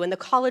to do and the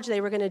college they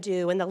were going to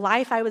do and the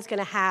life I was going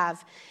to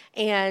have.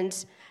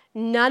 And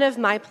none of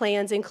my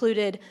plans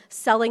included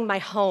selling my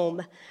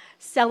home,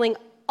 selling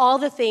all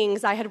the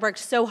things I had worked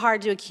so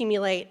hard to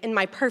accumulate in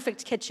my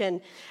perfect kitchen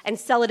and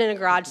sell it in a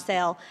garage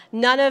sale.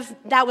 None of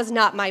that was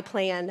not my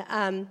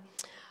plan.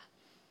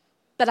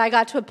 But I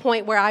got to a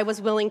point where I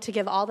was willing to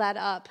give all that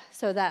up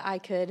so that I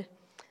could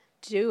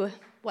do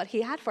what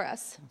he had for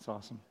us. That's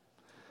awesome.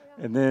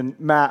 And then,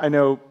 Matt, I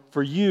know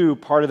for you,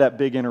 part of that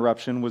big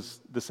interruption was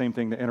the same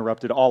thing that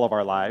interrupted all of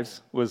our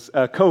lives, was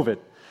COVID.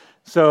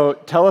 So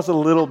tell us a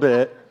little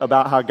bit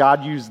about how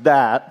God used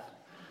that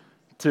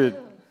to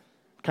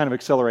kind of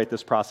accelerate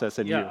this process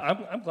in you. Yeah,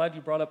 I'm glad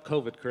you brought up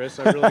COVID, Chris.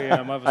 I really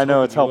am. I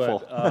know, it's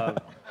helpful.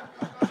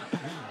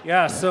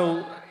 Yeah,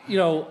 so,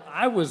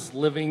 I was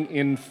living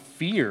in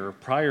fear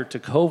prior to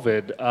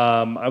COVID.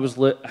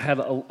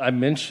 I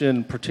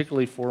mentioned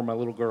particularly for my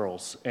little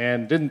girls,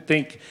 and didn't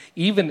think,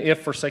 even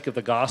if for sake of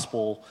the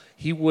gospel,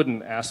 he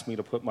wouldn't ask me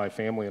to put my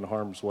family in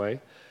harm's way.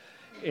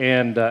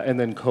 And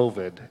then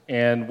COVID,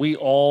 and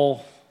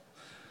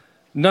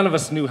none of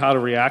us knew how to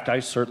react. I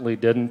certainly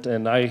didn't,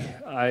 and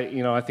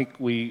I think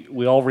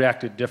we all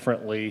reacted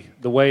differently.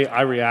 The way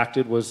I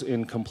reacted was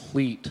in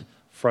complete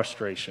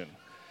frustration,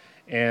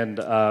 and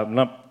I'm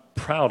not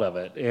proud of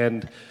it.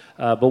 And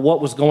but what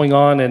was going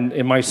on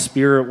in my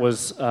spirit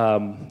was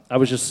I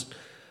was just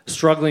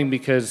struggling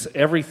because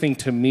everything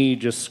to me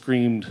just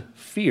screamed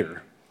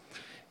fear.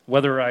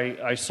 Whether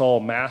I saw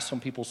masks on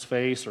people's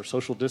face or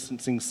social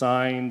distancing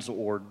signs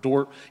or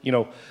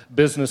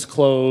business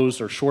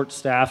closed or short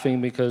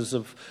staffing because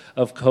of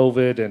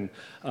COVID, and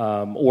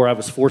or I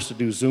was forced to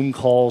do Zoom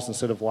calls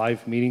instead of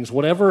live meetings,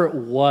 whatever it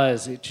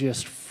was, it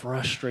just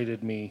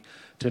frustrated me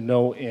to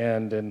no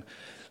end.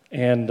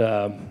 And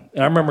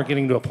I remember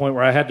getting to a point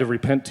where I had to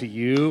repent to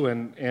you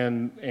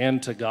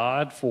and to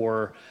God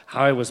for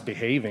how I was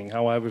behaving,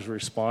 how I was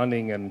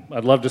responding. And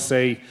I'd love to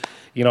say,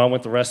 I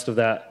went the rest of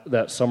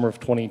that summer of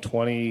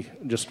 2020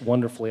 just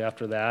wonderfully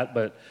after that.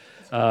 But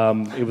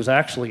it was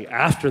actually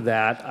after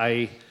that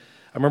I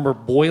remember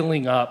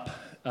boiling up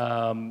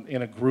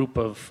in a group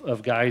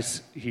of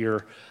guys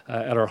here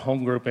at our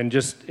home group and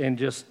just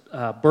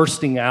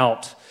bursting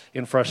out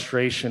in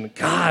frustration.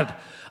 God,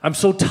 I'm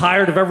so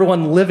tired of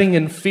everyone living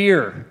in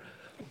fear.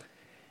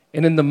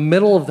 And in the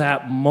middle of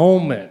that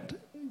moment,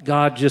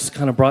 God just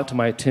kind of brought to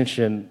my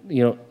attention,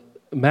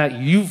 Matt,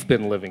 you've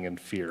been living in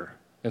fear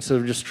instead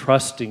of just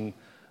trusting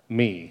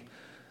me.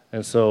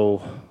 And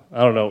so,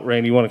 I don't know,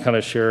 Randy, you want to kind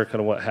of share kind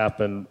of what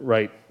happened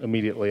right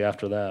immediately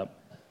after that?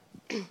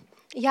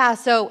 Yeah,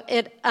 so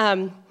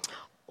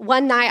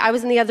one night I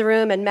was in the other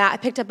room, and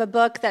Matt picked up a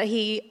book that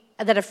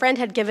a friend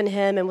had given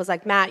him and was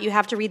like, Matt, you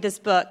have to read this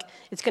book.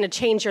 It's going to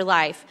change your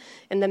life.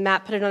 And then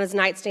Matt put it on his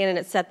nightstand, and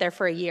it sat there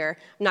for a year.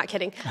 I'm not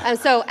kidding. And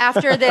so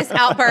after this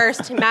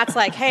outburst, Matt's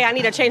like, hey, I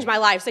need to change my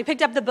life. So he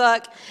picked up the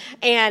book,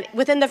 and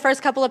within the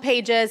first couple of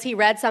pages, he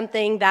read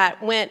something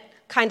that went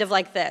kind of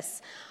like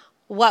this.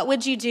 what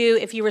would you do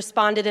if you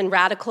responded in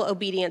radical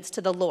obedience to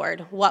the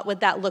Lord? What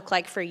would that look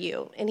like for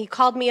you? And he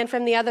called me in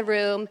from the other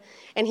room,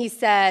 and he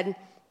said,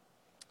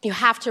 you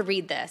have to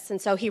read this.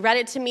 And so he read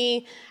it to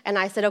me, and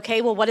I said,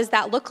 okay, well, what does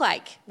that look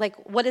like? Like,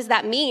 what does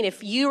that mean?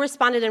 If you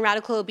responded in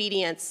radical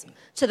obedience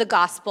to the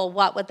gospel,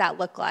 what would that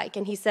look like?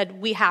 And he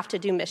said, we have to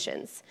do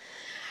missions.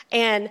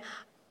 And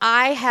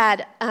I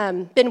had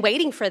been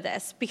waiting for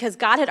this because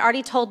God had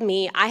already told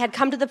me. I had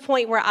come to the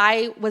point where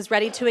I was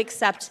ready to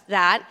accept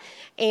that.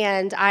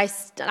 And I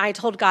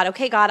told God,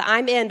 okay, God,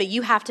 I'm in, but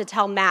you have to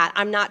tell Matt.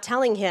 I'm not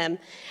telling him.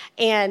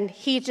 And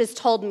he just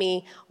told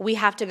me, we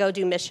have to go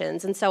do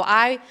missions. And so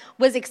I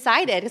was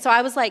excited. So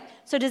I was like,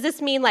 so does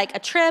this mean like a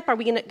trip? Are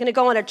we going to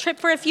go on a trip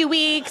for a few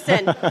weeks?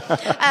 And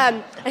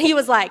he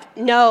was like,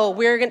 no,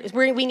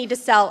 we need to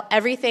sell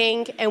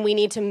everything and we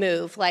need to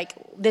move. Like,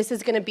 this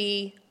is going to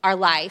be our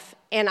life.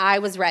 And I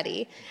was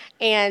ready.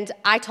 And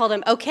I told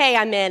him, okay,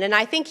 I'm in. And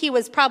I think he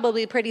was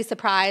probably pretty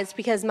surprised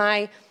because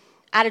my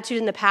attitude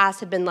in the past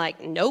had been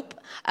like, nope,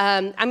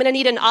 I'm going to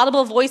need an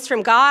audible voice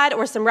from God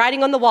or some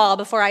writing on the wall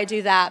before I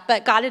do that.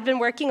 But God had been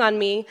working on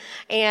me.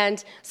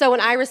 And so when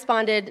I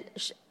responded,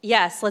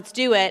 yes, let's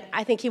do it,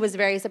 I think he was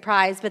very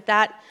surprised. But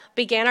that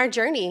began our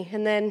journey.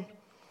 And then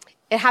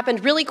it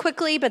happened really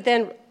quickly, but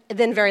then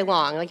very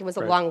long. Like, it was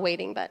a long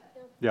waiting, but.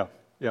 Yeah.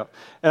 Yeah,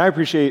 and I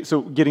appreciate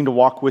getting to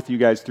walk with you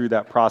guys through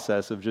that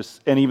process of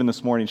and even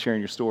this morning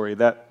sharing your story,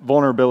 that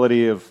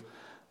vulnerability of,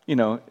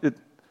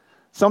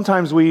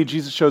 sometimes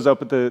Jesus shows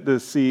up at the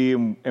sea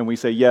and we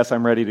say, yes,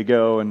 I'm ready to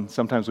go, and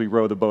sometimes we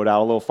row the boat out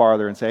a little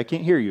farther and say, I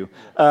can't hear you,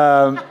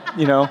 but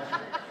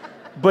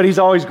he's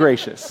always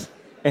gracious,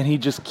 and he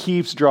just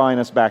keeps drawing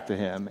us back to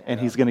him, and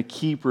he's going to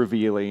keep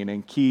revealing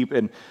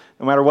and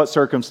no matter what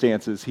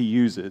circumstances he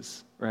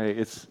uses. Right?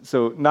 It's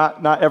so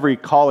not every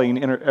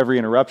calling, every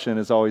interruption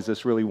is always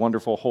this really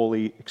wonderful,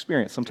 holy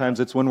experience. Sometimes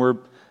it's when we're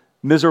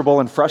miserable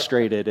and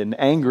frustrated and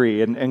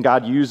angry, and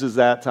God uses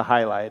that to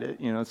highlight it.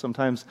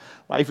 Sometimes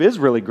life is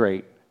really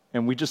great,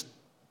 and we just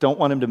don't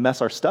want him to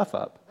mess our stuff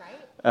up.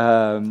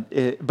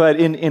 Right. But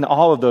in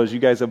all of those, you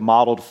guys have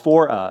modeled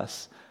for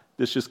us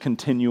this just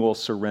continual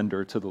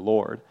surrender to the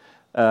Lord.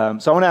 So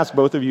I want to ask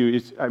both of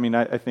you,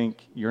 I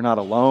think you're not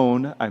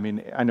alone.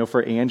 I know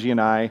for Angie and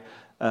I,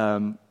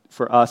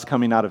 for us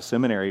coming out of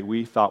seminary,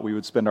 we thought we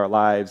would spend our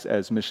lives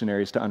as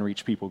missionaries to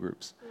unreached people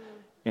groups.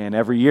 And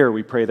every year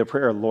we pray the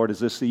prayer, Lord, is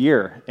this the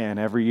year? And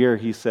every year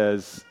he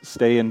says,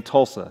 stay in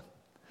Tulsa,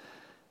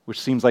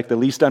 which seems like the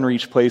least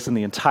unreached place in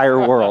the entire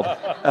world.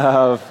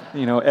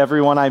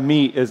 Everyone I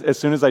meet, as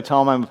soon as I tell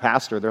them I'm a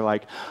pastor, they're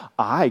like,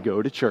 I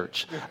go to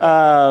church.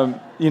 But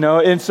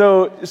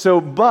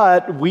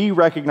we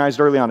recognized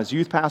early on as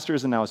youth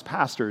pastors and now as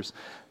pastors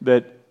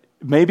that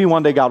maybe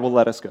one day God will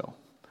let us go.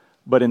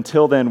 But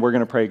until then, we're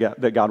going to pray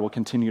that God will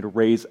continue to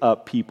raise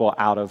up people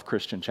out of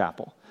Christian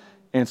Chapel.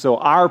 And so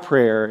our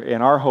prayer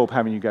and our hope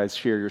having you guys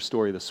share your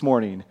story this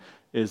morning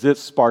is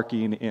it's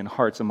sparking in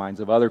hearts and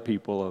minds of other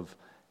people of,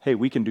 hey,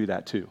 we can do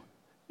that too,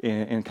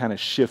 and kind of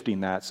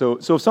shifting that. So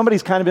if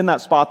somebody's kind of in that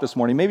spot this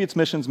morning, maybe it's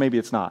missions, maybe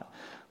it's not,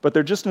 but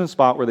they're just in a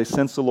spot where they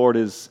sense the Lord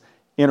is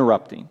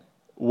interrupting,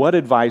 what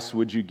advice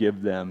would you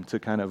give them to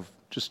kind of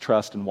just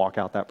trust and walk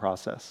out that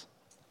process?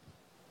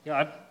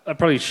 Yeah, I'd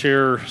probably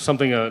share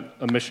something a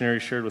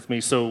missionary shared with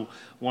me. So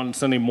one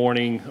Sunday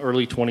morning,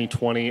 early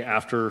 2020,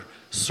 after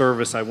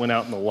service, I went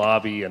out in the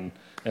lobby and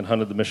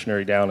hunted the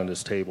missionary down at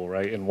his table,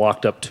 right, and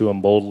walked up to him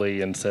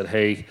boldly and said,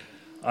 hey,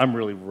 I'm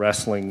really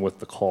wrestling with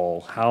the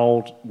call.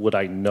 How would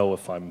I know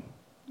if I'm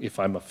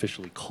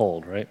officially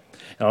called, right?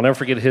 And I'll never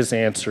forget his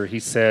answer.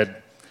 He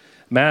said,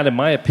 Matt, in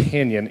my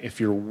opinion, if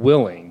you're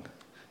willing,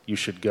 you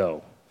should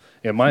go.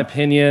 In my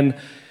opinion,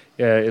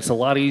 it's a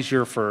lot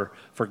easier for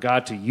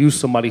God to use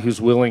somebody who's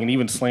willing and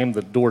even slam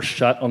the door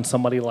shut on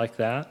somebody like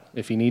that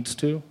if he needs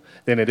to,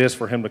 than it is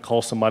for him to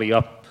call somebody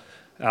up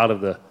out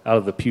of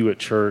the pew at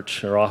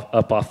church or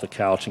up off the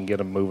couch and get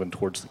them moving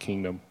towards the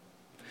kingdom.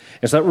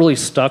 And so that really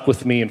stuck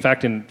with me. In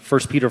fact, in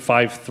 1 Peter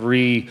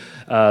 5:3,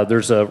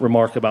 there's a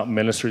remark about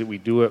ministry that we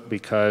do it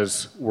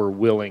because we're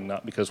willing,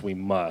 not because we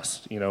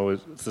must.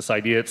 It's this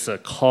idea it's a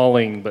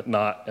calling but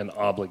not an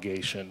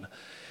obligation.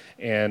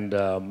 And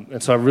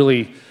so I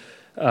really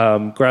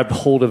grabbed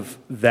hold of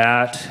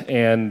that,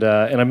 and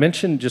I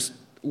mentioned just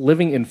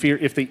living in fear.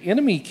 If the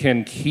enemy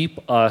can keep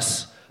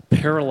us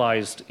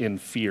paralyzed in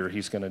fear,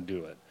 he's going to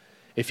do it.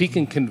 If he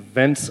can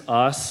convince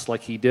us,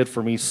 like he did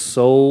for me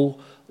so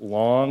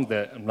long,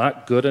 that I'm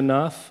not good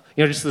enough,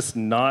 just this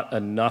not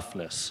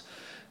enoughness,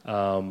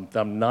 that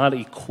I'm not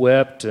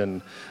equipped,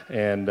 and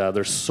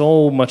there's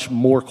so much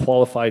more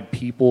qualified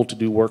people to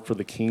do work for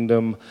the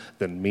kingdom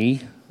than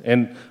me.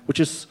 And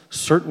which is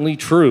certainly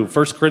true.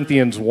 1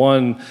 Corinthians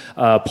 1,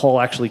 Paul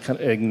actually kind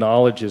of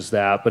acknowledges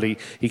that, but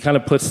he kind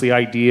of puts the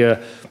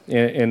idea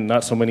in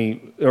not so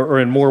many, or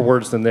in more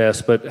words than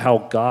this, but how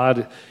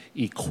God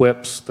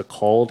equips the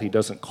called. He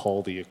doesn't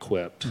call the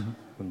equipped.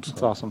 Mm-hmm.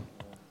 That's awesome.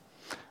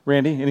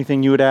 Randy,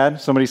 anything you would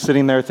add? Somebody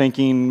sitting there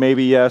thinking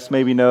maybe yes,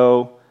 maybe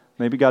no.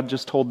 Maybe God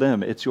just told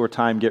them, it's your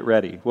time, get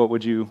ready. What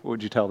would you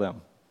tell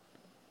them?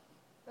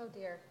 Oh,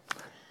 dear.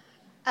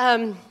 I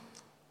don't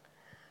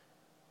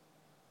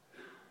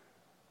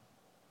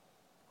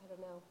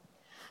know.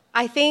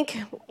 I think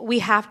we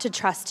have to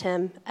trust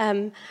him.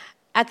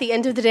 At the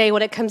end of the day,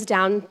 what it comes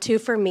down to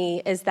for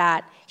me is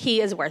that he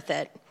is worth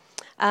it.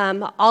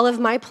 All of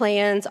my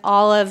plans,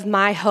 all of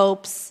my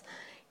hopes,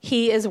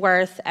 he is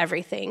worth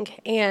everything.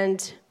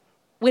 And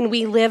when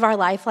we live our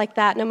life like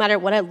that, no matter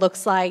what it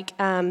looks like,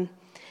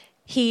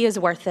 he is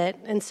worth it.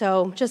 And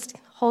so just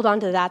hold on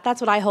to that.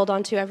 That's what I hold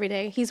on to every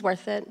day. He's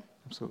worth it.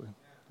 Absolutely.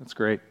 That's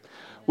great.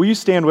 Will you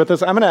stand with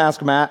us? I'm going to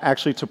ask Matt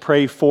actually to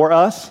pray for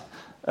us,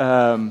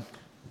 and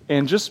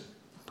just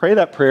pray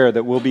that prayer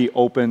that we'll be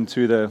open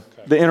to the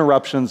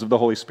interruptions of the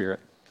Holy Spirit.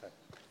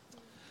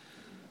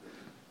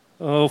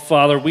 Oh,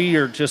 Father, we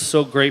are just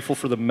so grateful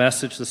for the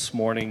message this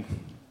morning,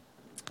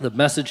 the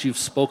message you've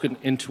spoken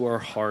into our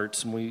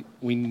hearts. And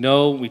we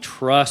know, we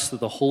trust that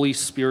the Holy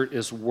Spirit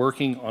is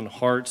working on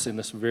hearts in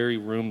this very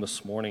room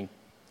this morning.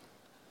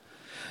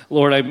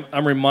 Lord,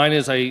 I'm reminded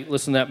as I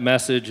listen to that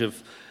message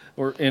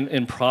or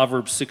in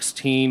Proverbs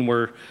 16,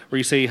 where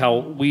you say how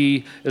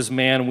we as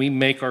man, we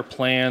make our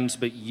plans,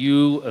 but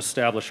you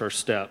establish our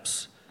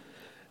steps.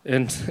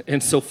 And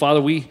so,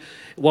 Father,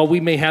 while we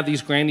may have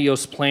these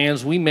grandiose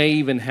plans, we may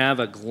even have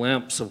a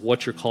glimpse of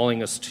what you're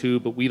calling us to,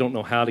 but we don't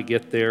know how to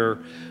get there.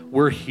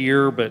 We're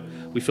here, but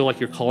we feel like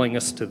you're calling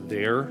us to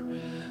there.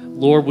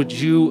 Lord, would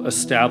you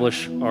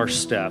establish our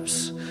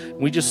steps?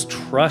 We just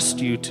trust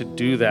you to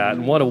do that.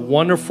 And what a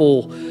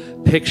wonderful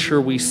picture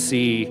we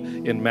see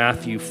in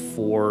Matthew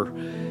 4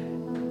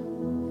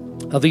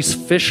 of these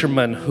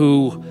fishermen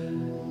who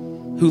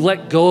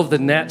let go of the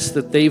nets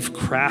that they've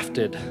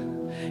crafted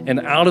and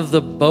out of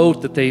the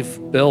boat that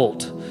they've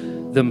built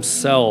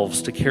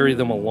themselves to carry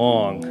them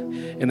along.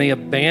 And they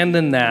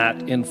abandon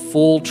that in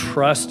full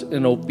trust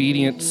and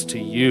obedience to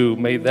you.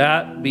 May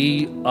that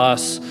be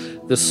us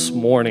this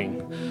morning.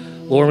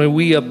 Lord, may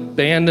we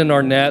abandon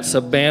our nets,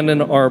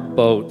 abandon our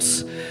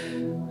boats,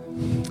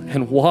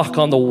 and walk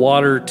on the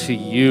water to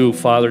you,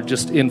 Father,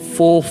 just in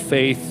full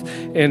faith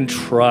and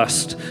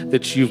trust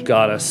that you've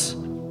got us.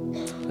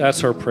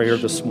 That's our prayer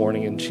this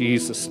morning in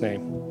Jesus'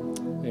 name.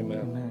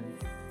 Amen.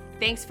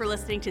 Thanks for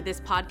listening to this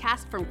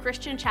podcast from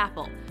Christian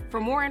Chapel. For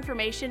more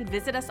information,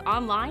 visit us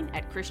online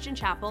at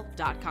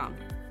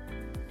christianchapel.com.